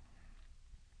Safaria.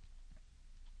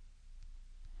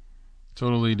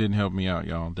 Totally didn't help me out,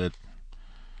 y'all. That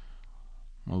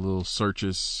my little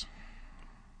searches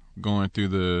going through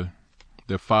the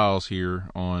files here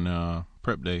on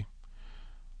Prep Day.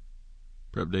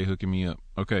 Prep Day hooking me up.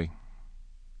 Okay.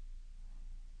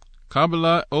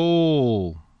 Kabbalat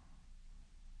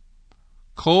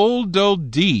Kol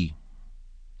Dodi.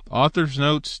 Author's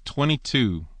Notes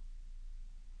 22.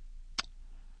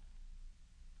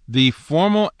 The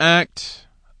formal act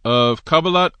of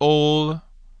Kabbalat Ol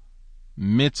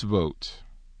Mitzvot.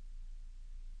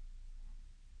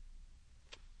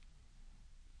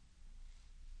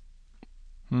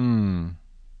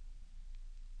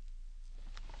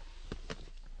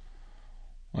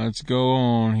 Let's go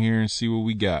on here and see what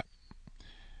we got.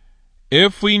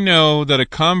 If we know that a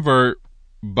convert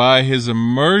by his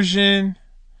immersion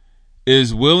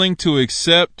is willing to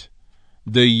accept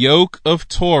the yoke of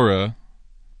Torah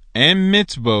and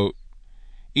mitzvot,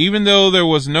 even though there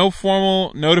was no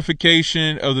formal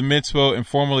notification of the mitzvot and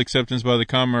formal acceptance by the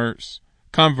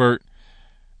convert,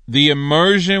 the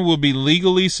immersion will be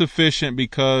legally sufficient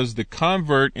because the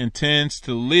convert intends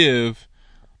to live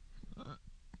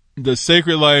the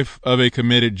sacred life of a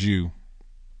committed Jew.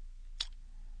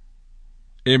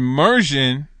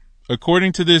 Immersion,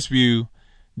 according to this view,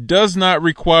 does not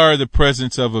require the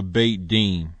presence of a Beit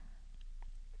Din.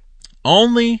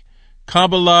 Only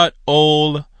Kabbalat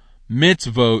Ol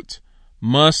Mitzvot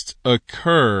must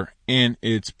occur in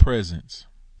its presence.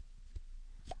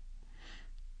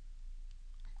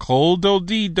 Kol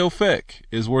Dodi Dofek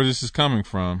is where this is coming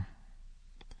from.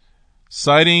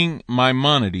 Citing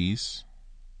Maimonides,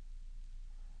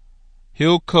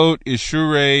 Hilkot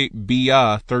Ishure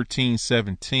Biyah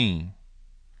 13:17.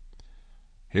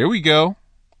 Here we go.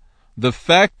 The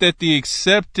fact that the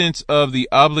acceptance of the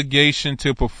obligation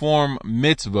to perform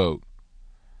mitzvot,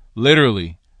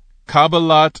 literally,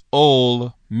 Kabbalat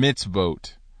Ol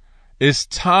Mitzvot, is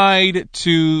tied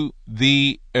to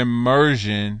the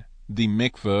immersion, the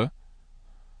mikveh,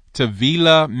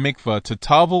 Tevila mikveh, to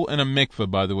tavel in a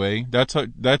mikveh, by the way.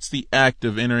 That's the act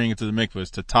of entering into the mikveh, is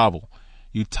to tavel.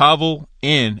 You tavel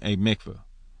in a mikveh.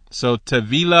 So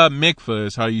Tevila mikveh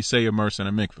is how you say immerse in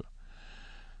a mikveh.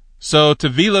 So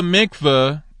Tevila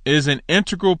mikveh is an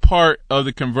integral part of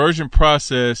the conversion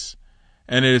process,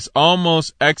 and it is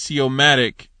almost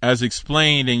axiomatic as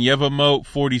explained in Yevamot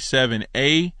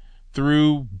 47a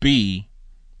through b,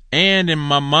 and in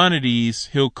Maimonides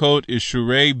Hilkot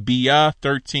Ishure Biyah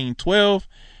 13:12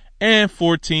 and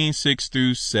 14:6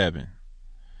 through 7.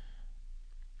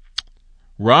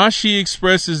 Rashi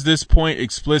expresses this point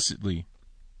explicitly.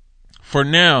 For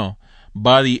now,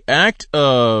 by the act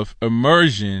of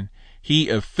immersion, he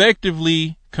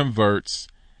effectively converts.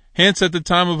 Hence, at the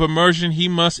time of immersion, he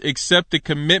must accept the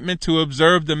commitment to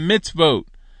observe the mitzvot,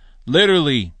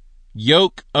 literally,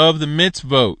 yoke of the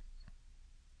mitzvot.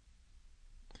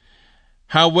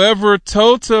 However,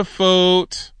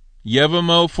 Totafot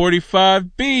Yevamot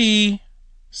 45b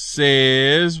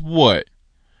says what?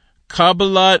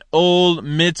 Kabbalat Ol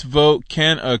Mitzvot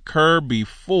can occur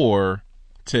before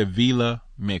Tevila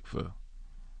Mikveh.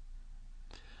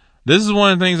 This is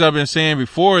one of the things I've been saying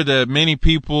before, that many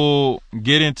people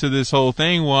get into this whole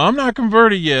thing. Well, I'm not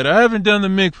converted yet. I haven't done the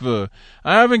mikveh.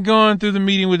 I haven't gone through the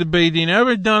meeting with the Beit Din. I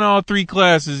haven't done all 3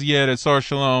 classes yet at Sar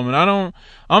Shalom, and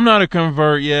I'm not a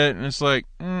convert yet. And it's like,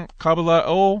 Kabbalat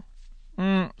Ol,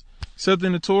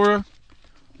 accepting the Torah.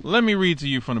 Let me read to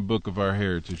you from the book of our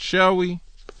heritage, shall we?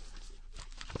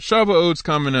 Shavuot's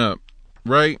coming up,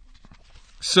 right?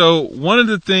 So one of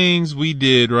the things we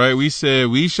did, right? We said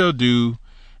we shall do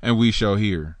and we shall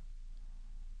hear,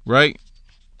 right?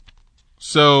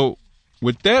 So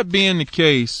with that being the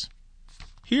case,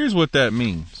 here's what that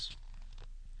means.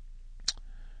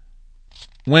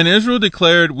 When Israel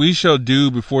declared we shall do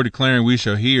before declaring we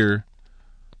shall hear,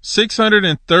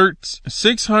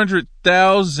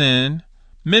 600,000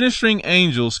 ministering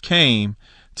angels came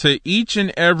to each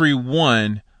and every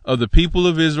one of the people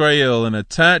of Israel and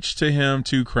attached to him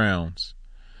 2 crowns.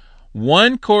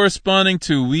 One corresponding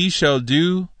to we shall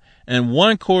do and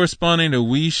one corresponding to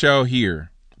we shall hear.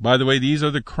 By the way, these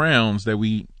are the crowns that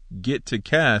we get to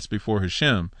cast before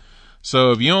Hashem.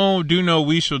 So if you don't do no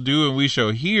we shall do and we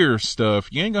shall hear stuff,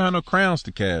 you ain't gonna have no crowns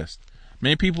to cast.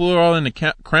 Many people are all in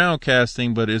the crown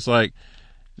casting, but it's like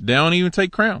they don't even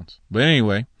take crowns. But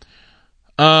anyway,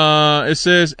 it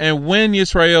says, and when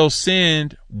Israel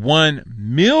sent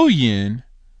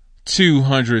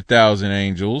 1,200,000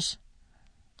 angels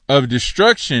of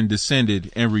destruction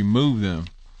descended and removed them.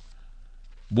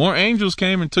 More angels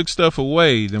came and took stuff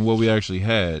away than what we actually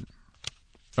had,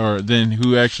 or than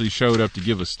who actually showed up to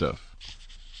give us stuff.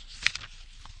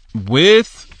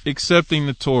 With accepting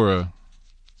the Torah,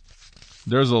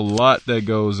 there's a lot that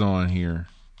goes on here.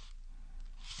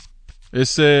 It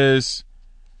says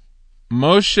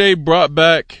Moshe brought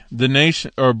the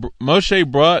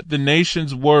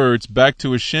nation's words back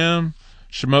to Hashem,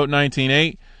 Shemot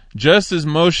 19:8. Just as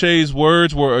Moshe's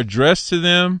words were addressed to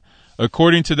them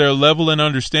according to their level and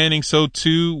understanding, so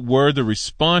too were the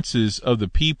responses of the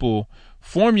people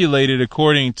formulated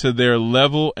according to their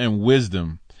level and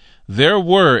wisdom. There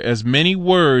were as many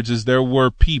words as there were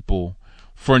people,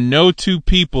 for no two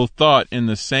people thought in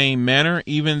the same manner,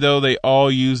 even though they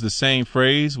all used the same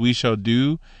phrase, "we shall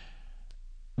do,"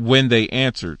 when they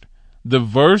answered. The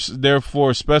verse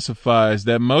therefore specifies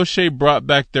that Moshe brought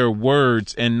back their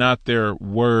words and not their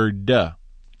word.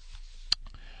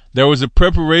 There was a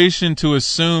preparation to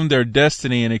assume their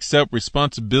destiny and accept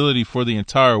responsibility for the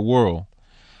entire world.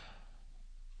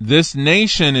 This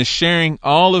nation is sharing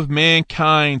all of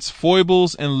mankind's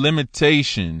foibles and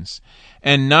limitations,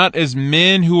 and not as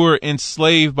men who are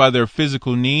enslaved by their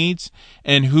physical needs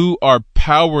and who are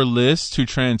powerless to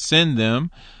transcend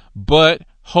them, but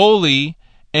holy,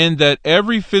 and that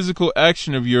every physical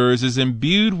action of yours is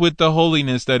imbued with the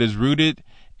holiness that is rooted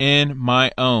in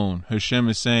my own. Hashem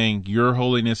is saying, your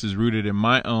holiness is rooted in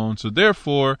my own, so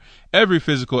therefore every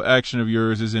physical action of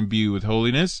yours is imbued with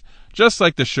holiness, just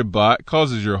like the Shabbat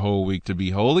causes your whole week to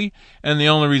be holy, and the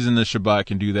only reason the Shabbat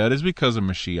can do that is because of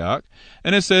Mashiach.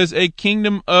 And it says, a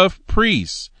kingdom of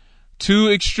priests, two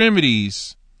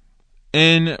extremities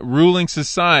in ruling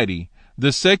society,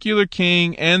 the secular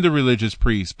king and the religious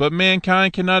priest, but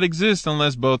mankind cannot exist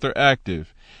unless both are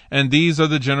active. And these are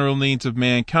the general needs of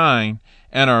mankind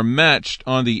and are matched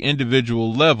on the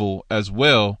individual level as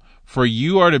well, for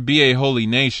you are to be a holy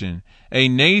nation, a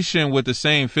nation with the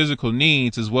same physical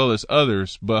needs as well as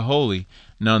others, but holy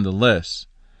nonetheless.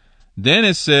 Then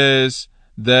it says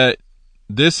that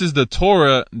this is the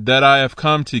Torah that I have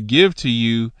come to give to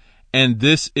you, and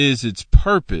this is its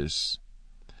purpose.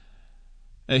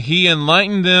 He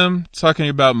enlightened them, talking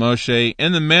about Moshe,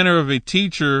 in the manner of a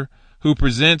teacher who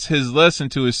presents his lesson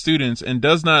to his students and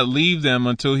does not leave them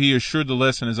until he is sure the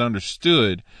lesson is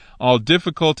understood. All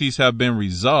difficulties have been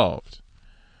resolved.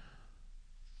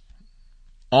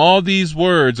 All these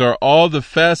words are all the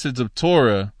facets of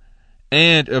Torah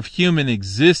and of human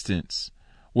existence,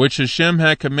 which Hashem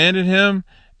had commanded him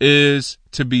is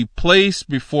to be placed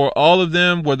before all of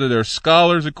them, whether they're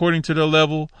scholars according to their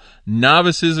level,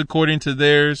 novices according to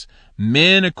theirs,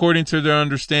 men according to their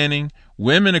understanding,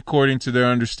 women according to their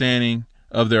understanding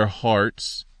of their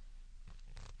hearts.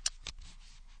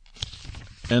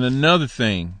 And another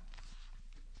thing,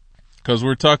 because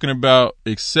we're talking about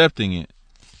accepting it,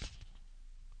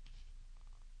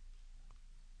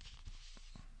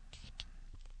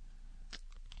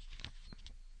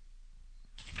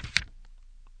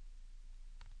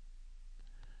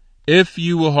 if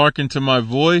you will hearken to my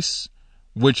voice,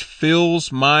 which fills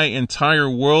my entire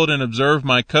world, and observe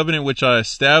my covenant which I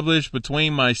established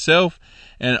between myself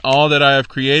and all that I have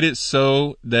created,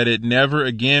 so that it never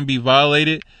again be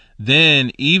violated,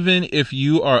 then even if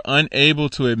you are unable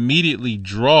to immediately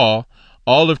draw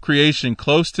all of creation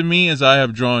close to me as I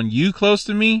have drawn you close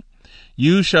to me,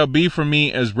 you shall be for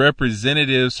me as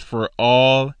representatives for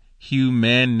all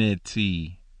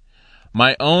humanity.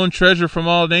 My own treasure from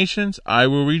all nations, I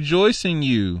will rejoice in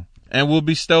you, and will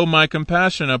bestow my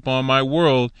compassion upon my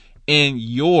world in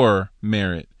your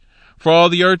merit. For all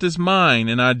the earth is mine,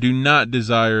 and I do not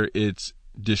desire its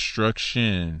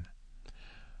destruction.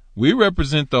 We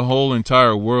represent the whole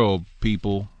entire world,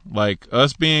 people. Like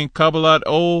us being Kabbalat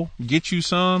Ol, get you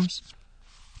somes,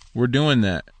 we're doing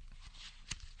that.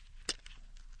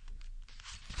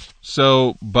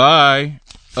 So by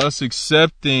us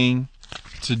accepting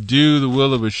to do the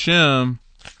will of Hashem,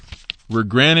 we're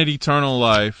granted eternal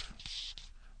life.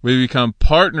 We become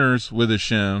partners with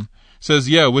Hashem. It says,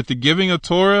 with the giving of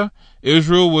Torah,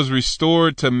 Israel was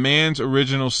restored to man's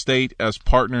original state as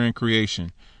partner in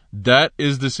creation. That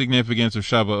is the significance of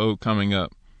Shavuot coming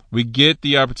up. We get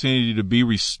the opportunity to be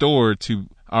restored to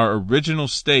our original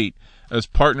state as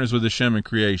partners with Hashem in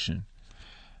creation.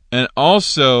 And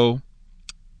also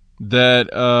that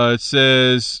it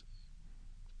says,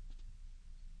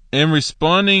 in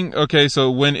responding,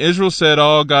 so when Israel said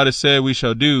all God has said we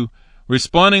shall do,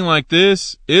 responding like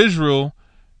this, Israel,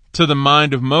 to the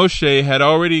mind of Moshe, had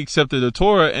already accepted the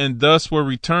Torah and thus were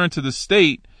returned to the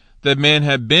state that man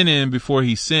had been in before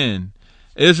he sinned.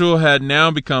 Israel had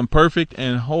now become perfect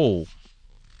and whole.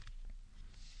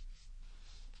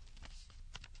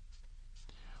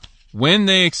 When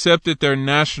they accepted their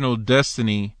national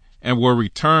destiny and were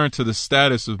returned to the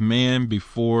status of man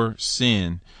before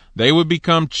sin, they would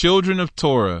become children of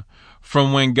Torah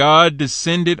from when God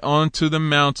descended onto the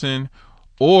mountain,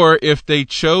 or if they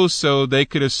chose so, they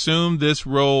could assume this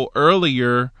role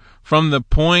earlier from the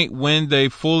point when they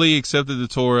fully accepted the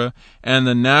Torah and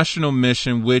the national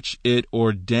mission which it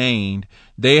ordained.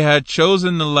 They had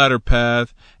chosen the latter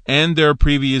path, and their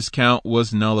previous count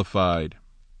was nullified.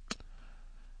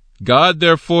 God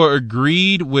therefore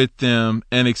agreed with them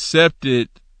and accepted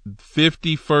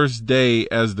 51st day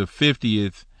as the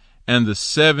 50th and the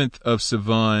 7th of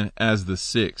Sivan as the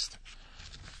 6th.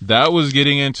 That was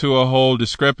getting into a whole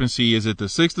discrepancy. Is it the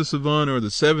 6th of Sivan or the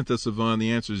 7th of Sivan?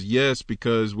 The answer is yes,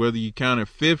 because whether you counted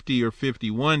 50 or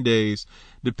 51 days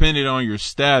depended on your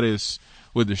status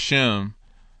with the Shem,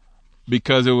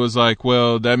 because it was like,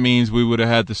 well, that means we would have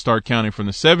had to start counting from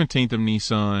the 17th of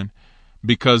Nisan,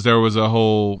 because there was a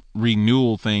whole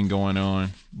renewal thing going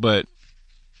on. But,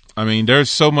 I mean,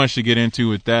 there's so much to get into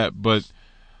with that. But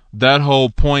that whole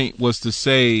point was to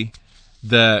say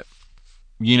that,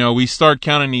 you know, we start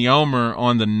counting the Omer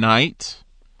on the night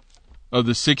of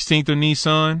the 16th of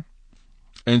Nisan.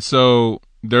 And so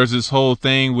there's this whole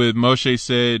thing with Moshe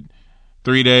said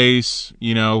 3 days,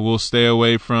 you know, we'll stay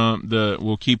away from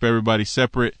we'll keep everybody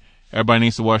separate. Everybody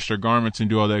needs to wash their garments and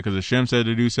do all that because Hashem said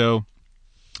to do so.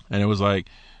 And it was like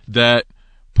that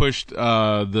pushed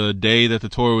the day that the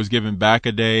Torah was given back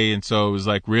a day. And so it was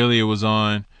like, really, it was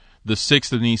on the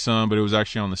 6th of Nisan, but it was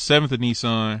actually on the 7th of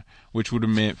Nisan, which would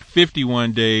have meant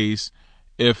 51 days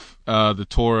if the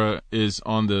Torah is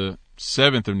on the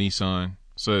 7th of Nisan.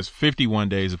 So it's 51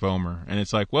 days of Omer. And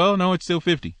it's like, well, no, it's still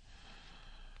 50.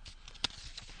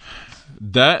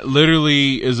 That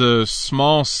literally is a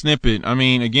small snippet. I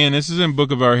mean, again, this is in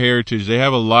Book of Our Heritage. They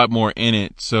have a lot more in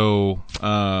it. So,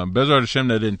 Bezrat Hashem,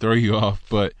 that didn't throw you off,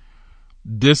 but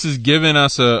this is giving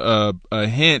us a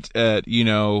hint at, you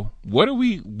know, where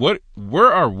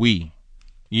are we,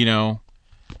 you know,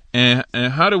 and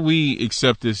how do we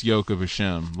accept this yoke of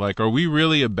Hashem? Like, are we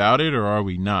really about it or are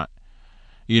we not?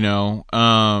 You know,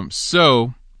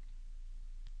 so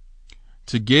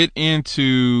to get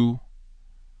into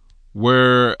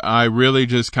where I really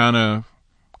just kind of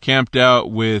camped out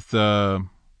with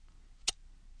Boomy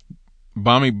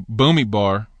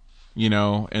Bar, you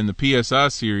know, and the PSI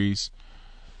series,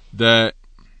 that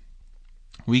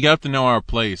we got to know our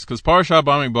place. Because Parashat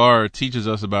Bamidbar teaches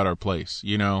us about our place,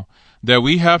 you know, that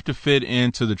we have to fit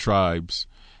into the tribes.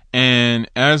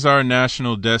 And as our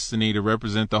national destiny to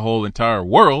represent the whole entire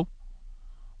world,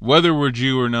 whether we're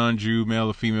Jew or non-Jew, male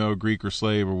or female, Greek or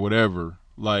slave or whatever,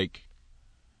 like,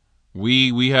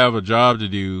 we have a job to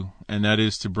do, and that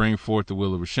is to bring forth the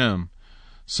will of Hashem.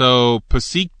 So,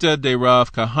 Pasikta de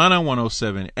Rav Kahana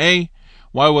 107a,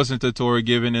 why wasn't the Torah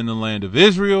given in the land of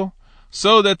Israel?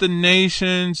 So that the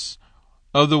nations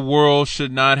of the world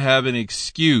should not have an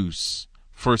excuse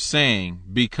for saying,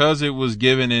 because it was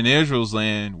given in Israel's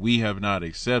land, we have not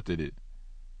accepted it.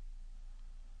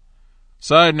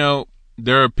 Side note,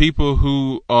 there are people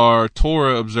who are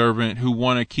Torah observant who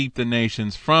want to keep the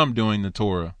nations from doing the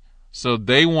Torah. So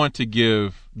they want to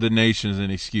give the nations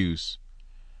an excuse.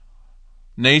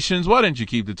 Nations, why didn't you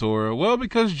keep the Torah? Well,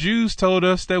 because Jews told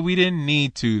us that we didn't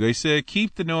need to. They said,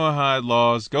 keep the Noahide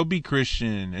laws, go be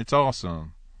Christian. It's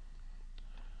awesome.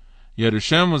 Yet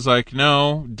Hashem was like,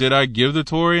 no, did I give the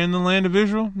Torah in the land of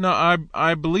Israel? No,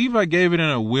 I believe I gave it in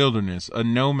a wilderness, a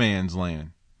no man's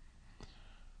land.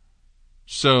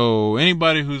 So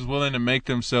anybody who's willing to make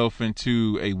themselves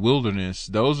into a wilderness,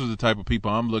 those are the type of people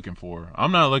I'm looking for.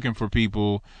 I'm not looking for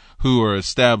people who are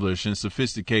established and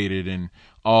sophisticated and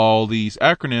all these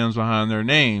acronyms behind their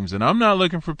names. And I'm not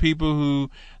looking for people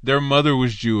who their mother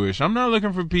was Jewish. I'm not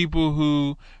looking for people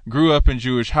who grew up in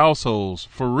Jewish households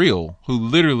for real, who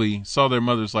literally saw their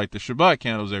mothers light the Shabbat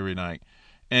candles every night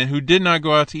and who did not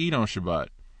go out to eat on Shabbat.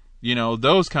 You know,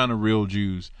 those kind of real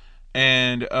Jews.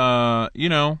 And, you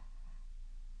know,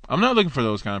 I'm not looking for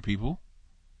those kind of people.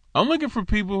 I'm looking for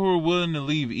people who are willing to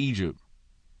leave Egypt.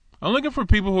 I'm looking for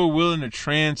people who are willing to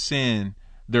transcend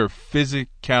their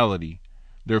physicality,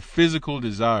 their physical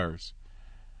desires,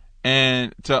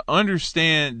 and to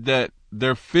understand that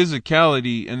their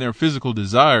physicality and their physical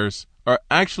desires are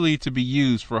actually to be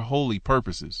used for holy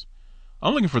purposes.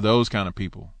 I'm looking for those kind of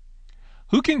people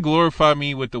who can glorify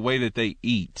me with the way that they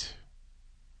eat.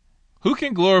 Who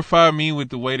can glorify me with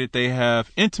the way that they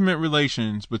have intimate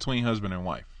relations between husband and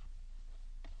wife?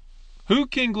 Who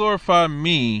can glorify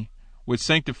me with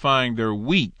sanctifying their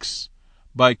weeks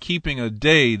by keeping a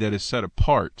day that is set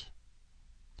apart?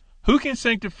 Who can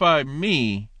sanctify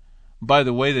me by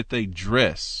the way that they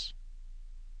dress?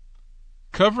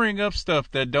 covering up stuff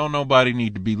that don't nobody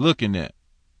need to be looking at.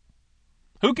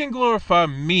 Who can glorify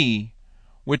me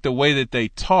with the way that they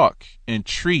talk and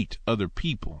treat other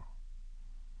people?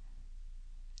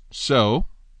 So,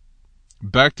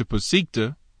 back to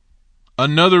Pasikta,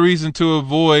 another reason to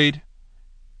avoid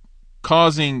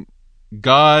causing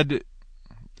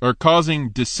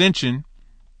dissension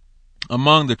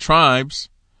among the tribes.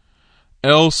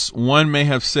 Else one may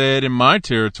have said, in my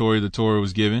territory the Torah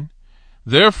was given.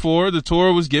 Therefore the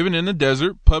Torah was given in the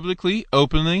desert, publicly,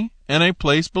 openly, in a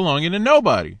place belonging to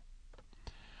nobody.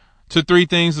 To three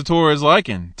things the Torah is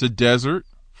likened: to desert,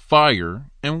 fire,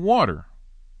 and water.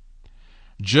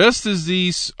 Just as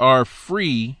these are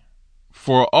free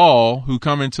for all who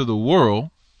come into the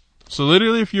world, so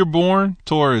literally if you're born,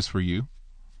 Torah is for you,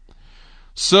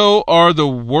 so are the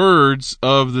words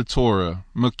of the Torah.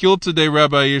 Makilta de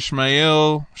Rabbi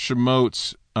Ishmael,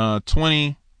 Shemot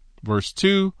 20, verse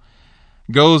 2,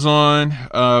 goes on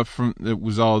from it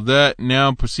was all that.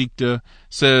 Now Pasikta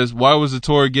says, why was the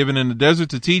Torah given in the desert?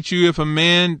 To teach you if a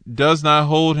man does not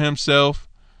hold himself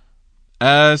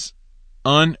as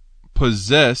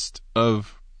unpossessed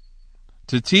of,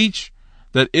 to teach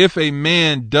that if a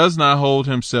man does not hold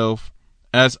himself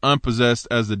as unpossessed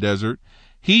as the desert,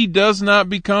 he does not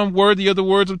become worthy of the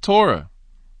words of Torah,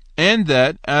 and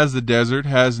that as the desert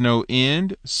has no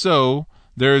end, so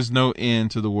there is no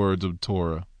end to the words of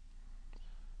Torah.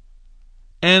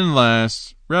 And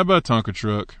last, Rabbi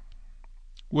Tonkatruk,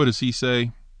 what does he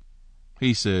say?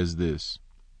 He says this: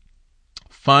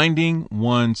 finding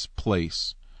one's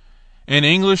place. In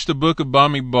English, the book of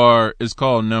Bamidbar is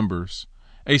called Numbers,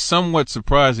 a somewhat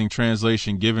surprising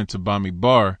translation given to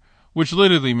Bamidbar, which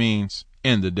literally means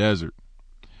in the desert.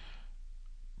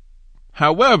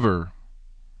 However,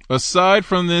 aside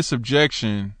from this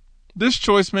objection, this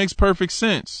choice makes perfect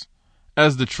sense,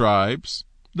 as the tribes,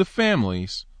 the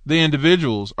families, the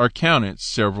individuals are counted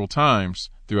several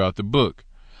times throughout the book,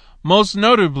 most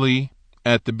notably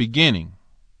at the beginning.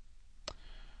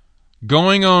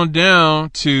 Going on down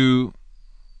to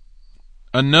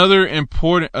another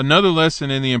lesson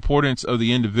in the importance of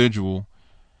the individual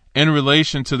in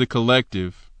relation to the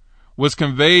collective was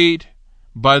conveyed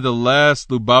by the last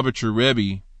Lubavitcher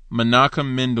Rebbe,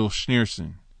 Menachem Mendel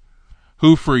Schneerson,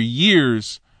 who for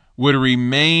years would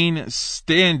remain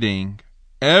standing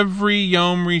every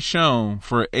Yom Rishon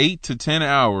for 8 to 10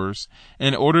 hours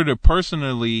in order to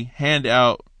personally hand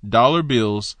out dollar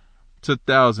bills to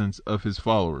thousands of his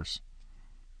followers.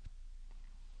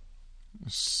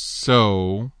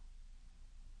 So,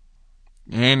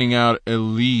 handing out at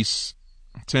least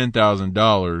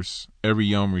 $10,000 every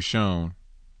Yom Rishon,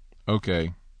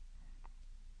 okay,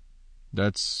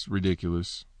 that's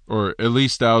ridiculous. Or at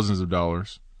least thousands of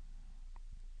dollars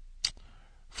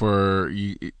for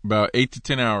about 8 to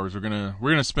 10 hours. We're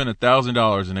gonna spend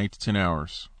 $1,000 in 8 to 10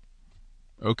 hours.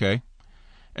 Okay,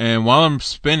 and while I'm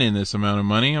spending this amount of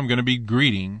money, I'm gonna be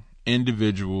greeting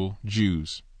individual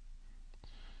Jews,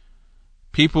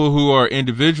 people who are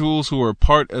individuals who are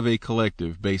part of a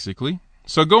collective, basically.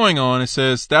 So going on, it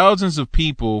says thousands of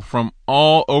people from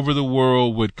all over the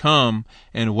world would come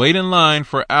and wait in line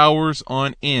for hours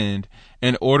on end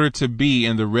in order to be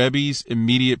in the Rebbe's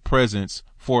immediate presence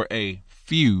for a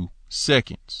few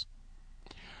seconds.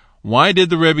 Why did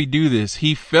the Rebbe do this?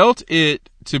 He felt it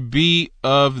to be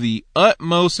of the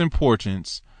utmost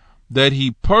importance that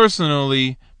he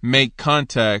personally make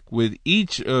contact with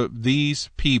each of these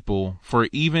people for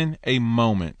even a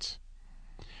moment,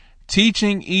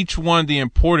 teaching each one the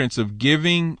importance of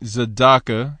giving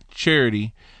tzedakah,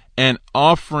 charity, and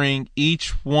offering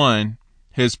each one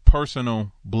his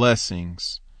personal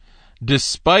blessings.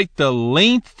 Despite the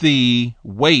lengthy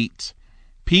wait,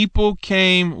 people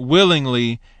came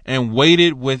willingly and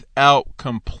waited without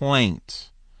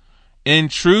complaint. In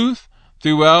truth,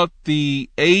 throughout the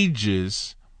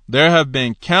ages, there have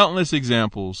been countless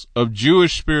examples of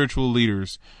Jewish spiritual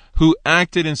leaders who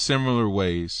acted in similar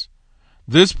ways.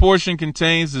 This portion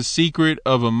contains the secret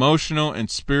of emotional and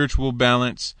spiritual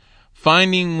balance,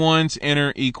 finding one's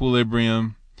inner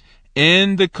equilibrium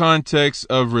in the context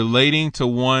of relating to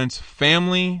one's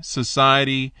family,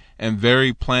 society, and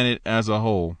very planet as a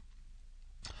whole.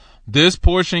 This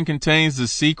portion contains the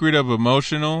secret of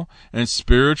emotional and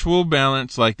spiritual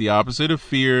balance, like the opposite of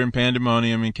fear and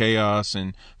pandemonium and chaos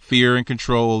and fear and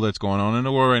control that's going on in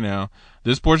the world right now.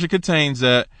 This portion contains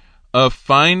that of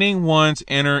finding one's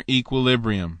inner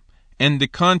equilibrium in the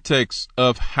context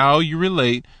of how you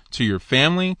relate to your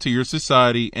family, to your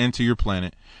society, and to your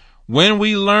planet. When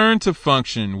we learn to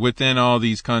function within all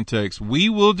these contexts, we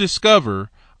will discover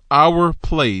our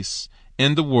place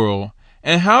in the world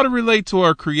and how to relate to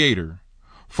our Creator.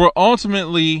 For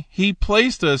ultimately, he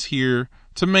placed us here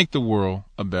to make the world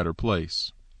a better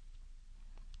place.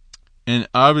 And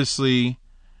obviously,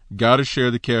 got to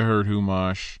share the Keherd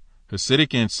Humash,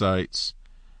 Hasidic Insights.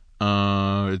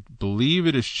 I believe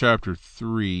it is chapter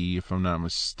 3, if I'm not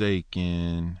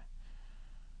mistaken.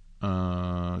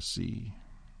 Let's see.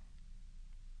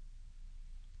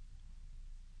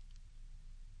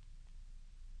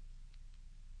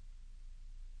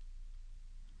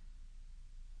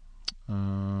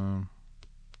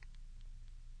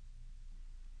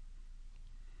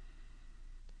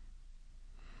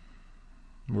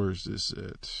 Where's this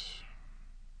at?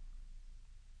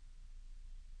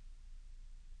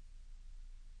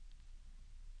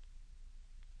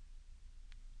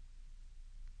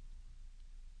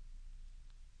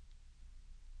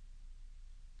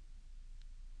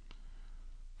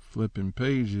 Flipping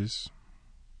pages,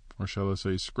 or shall I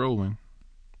say scrolling.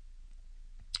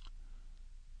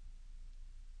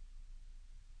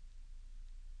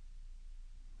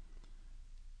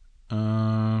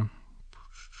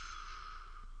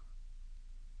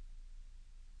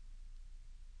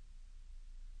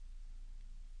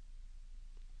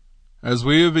 As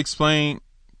we have explained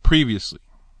previously,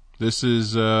 this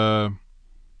is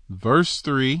verse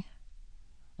 3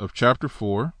 of chapter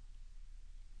 4,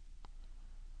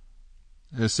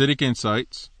 Hasidic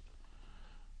Insights.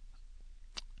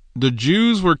 The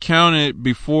Jews were counted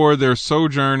before their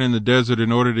sojourn in the desert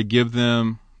in order to give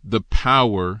them the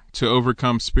power to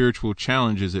overcome spiritual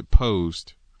challenges it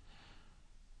posed.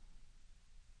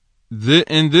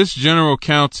 In this general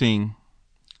counting,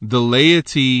 the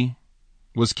laity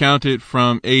was counted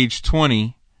from age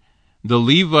 20, the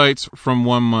Levites from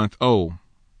 1 month old.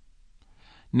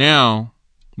 Now,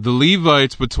 the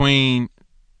Levites between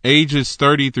ages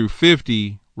 30 through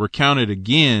 50 were counted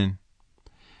again,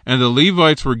 and the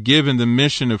Levites were given the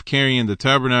mission of carrying the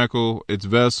tabernacle, its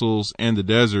vessels, and the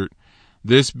desert,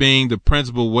 this being the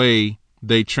principal way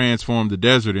they transformed the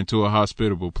desert into a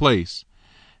hospitable place.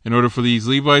 In order for these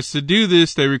Levites to do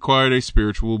this, they required a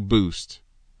spiritual boost.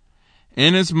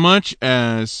 Inasmuch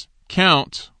as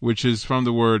count, which is from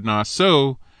the word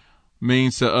naso,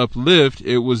 means to uplift,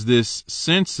 it was this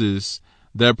census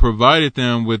that provided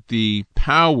them with the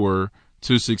power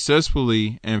to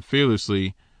successfully and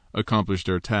fearlessly accomplish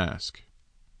their task.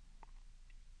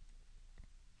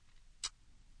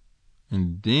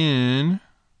 And then,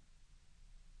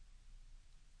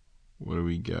 what do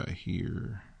we got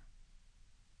here?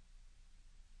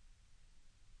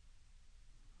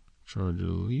 Charge of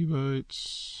the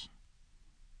Levites.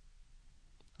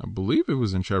 I believe it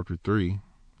was in chapter 3.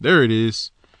 There it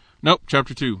is. Nope,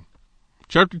 chapter 2.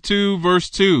 Chapter 2, verse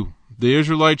 2. The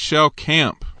Israelites shall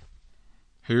camp.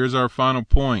 Here's our final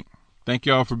point. Thank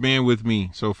y'all for being with me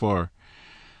so far.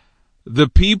 The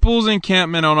people's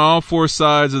encampment on all four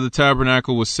sides of the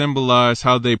tabernacle will symbolize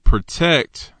how they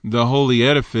protect the holy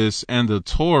edifice and the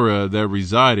Torah that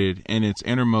resided in its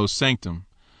innermost sanctum.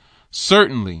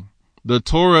 Certainly, the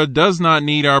Torah does not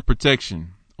need our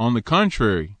protection. On the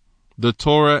contrary, the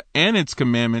Torah and its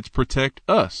commandments protect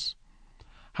us.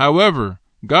 However,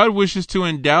 God wishes to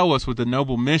endow us with the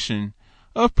noble mission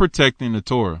of protecting the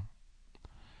Torah.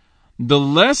 The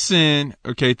lesson,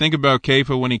 think about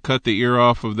Kepha when he cut the ear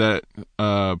off of that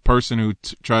person who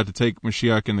tried to take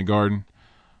Mashiach in the garden.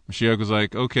 Mashiach was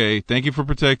like, okay, thank you for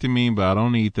protecting me, but I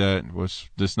don't need that.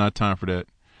 It's not time for that.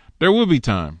 There will be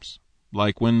times,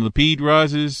 like when Lapid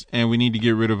rises and we need to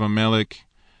get rid of Amalek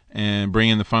and bring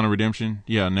in the final redemption.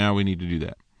 Yeah, now we need to do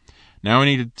that. Now we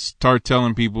need to start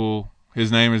telling people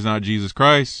his name is not Jesus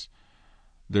Christ.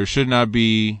 There should not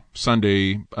be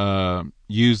Sunday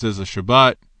used as a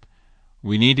Shabbat.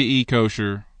 We need to eat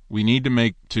kosher. We need to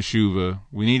make teshuvah.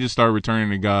 We need to start returning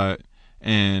to God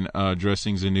and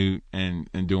dressing Zanut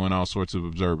and doing all sorts of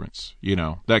observance.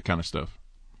 That kind of stuff.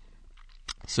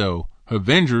 So,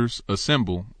 Avengers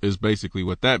Assemble is basically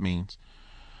what that means.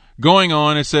 Going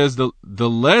on, it says the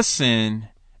lesson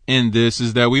in this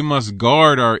is that we must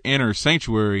guard our inner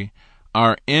sanctuary,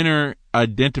 our inner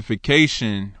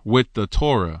identification with the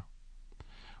Torah,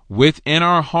 within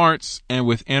our hearts and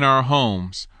within our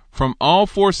homes, from all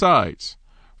four sides,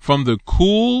 from the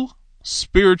cool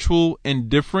spiritual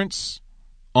indifference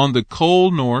on the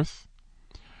cold north,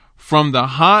 from the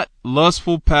hot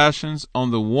lustful passions on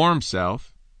the warm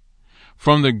south,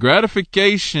 from the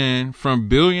gratification from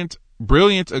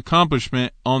brilliant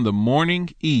accomplishment on the morning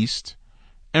east,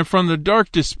 and from the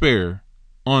dark despair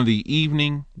on the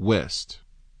evening west.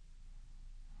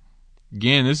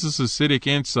 Again, this is Hasidic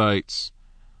Insights,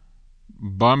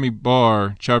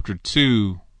 Bamidbar, chapter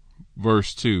 2,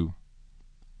 verse 2.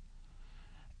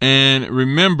 And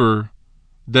remember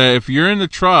that if you're in the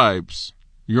tribes,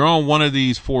 You're on one of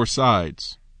these four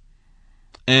sides.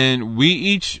 And we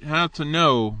each have to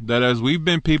know that as we've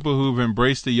been people who've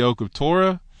embraced the yoke of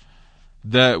Torah,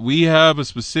 that we have a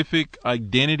specific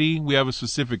identity, we have a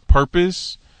specific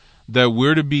purpose that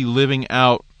we're to be living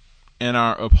out in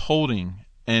our upholding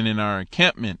and in our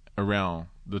encampment around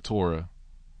the Torah.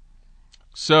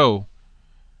 So,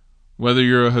 whether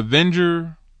you're a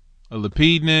Havenger, a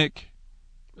Lapidnik,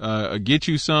 a Get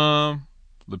You Some,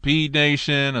 Lapid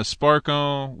Nation, a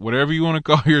Spark-On, whatever you want to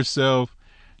call yourself,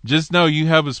 just know you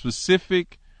have a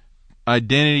specific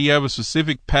identity, you have a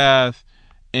specific path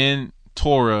in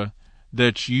Torah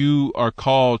that you are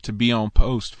called to be on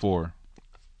post for.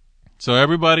 So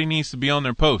everybody needs to be on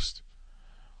their post.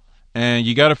 And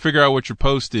you got to figure out what your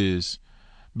post is,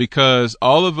 because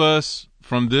all of us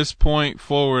from this point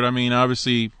forward, I mean,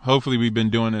 obviously, hopefully we've been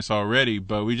doing this already,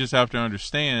 but we just have to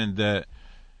understand that,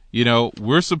 you know,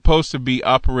 we're supposed to be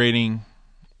operating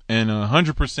in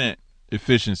 100%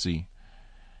 efficiency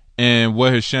and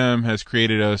what Hashem has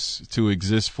created us to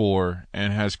exist for,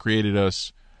 and has created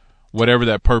us whatever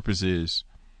that purpose is.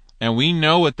 And we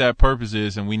know what that purpose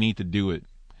is, and we need to do it.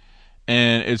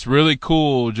 And it's really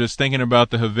cool just thinking about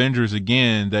the Avengers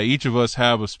again, that each of us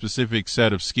have a specific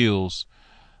set of skills,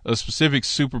 a specific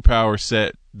superpower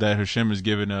set that Hashem has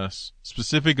given us,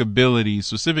 specific abilities,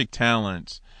 specific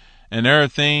talents. And there are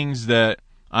things that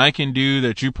I can do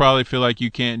that you probably feel like you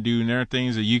can't do, and there are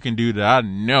things that you can do that I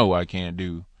know I can't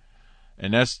do.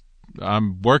 And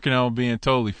I'm working on being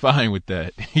totally fine with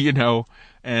that, you know.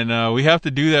 And we have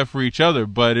to do that for each other,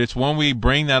 but it's when we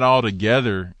bring that all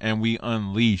together and we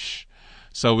unleash.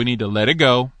 So we need to let it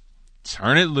go,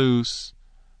 turn it loose,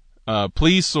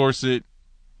 please source it,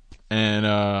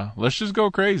 and let's just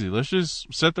go crazy. Let's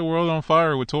just set the world on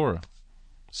fire with Torah.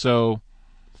 So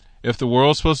if the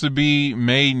world's supposed to be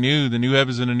made new, the new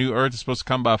heavens and the new earth is supposed to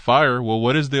come by fire, well,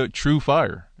 what is the true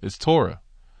fire? It's Torah.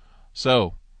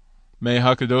 So may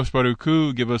HaKadosh Baruch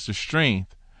Hu give us the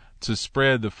strength to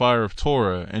spread the fire of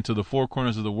Torah into the four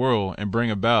corners of the world and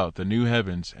bring about the new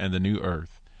heavens and the new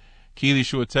earth. Ki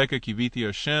lishuateka kiviti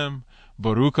Hashem,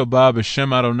 Baruch haba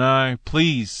b'shem Adonai.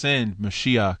 Please send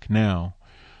Mashiach now.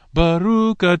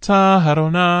 Baruch atah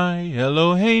Adonai,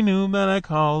 Eloheinu melech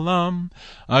haolam,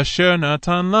 asher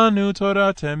natan lanu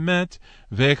Torah emet,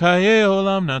 v'chaye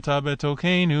olam nata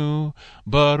betokenu.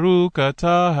 Baruch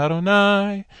atah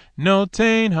Adonai,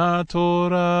 noten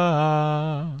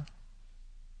haTorah.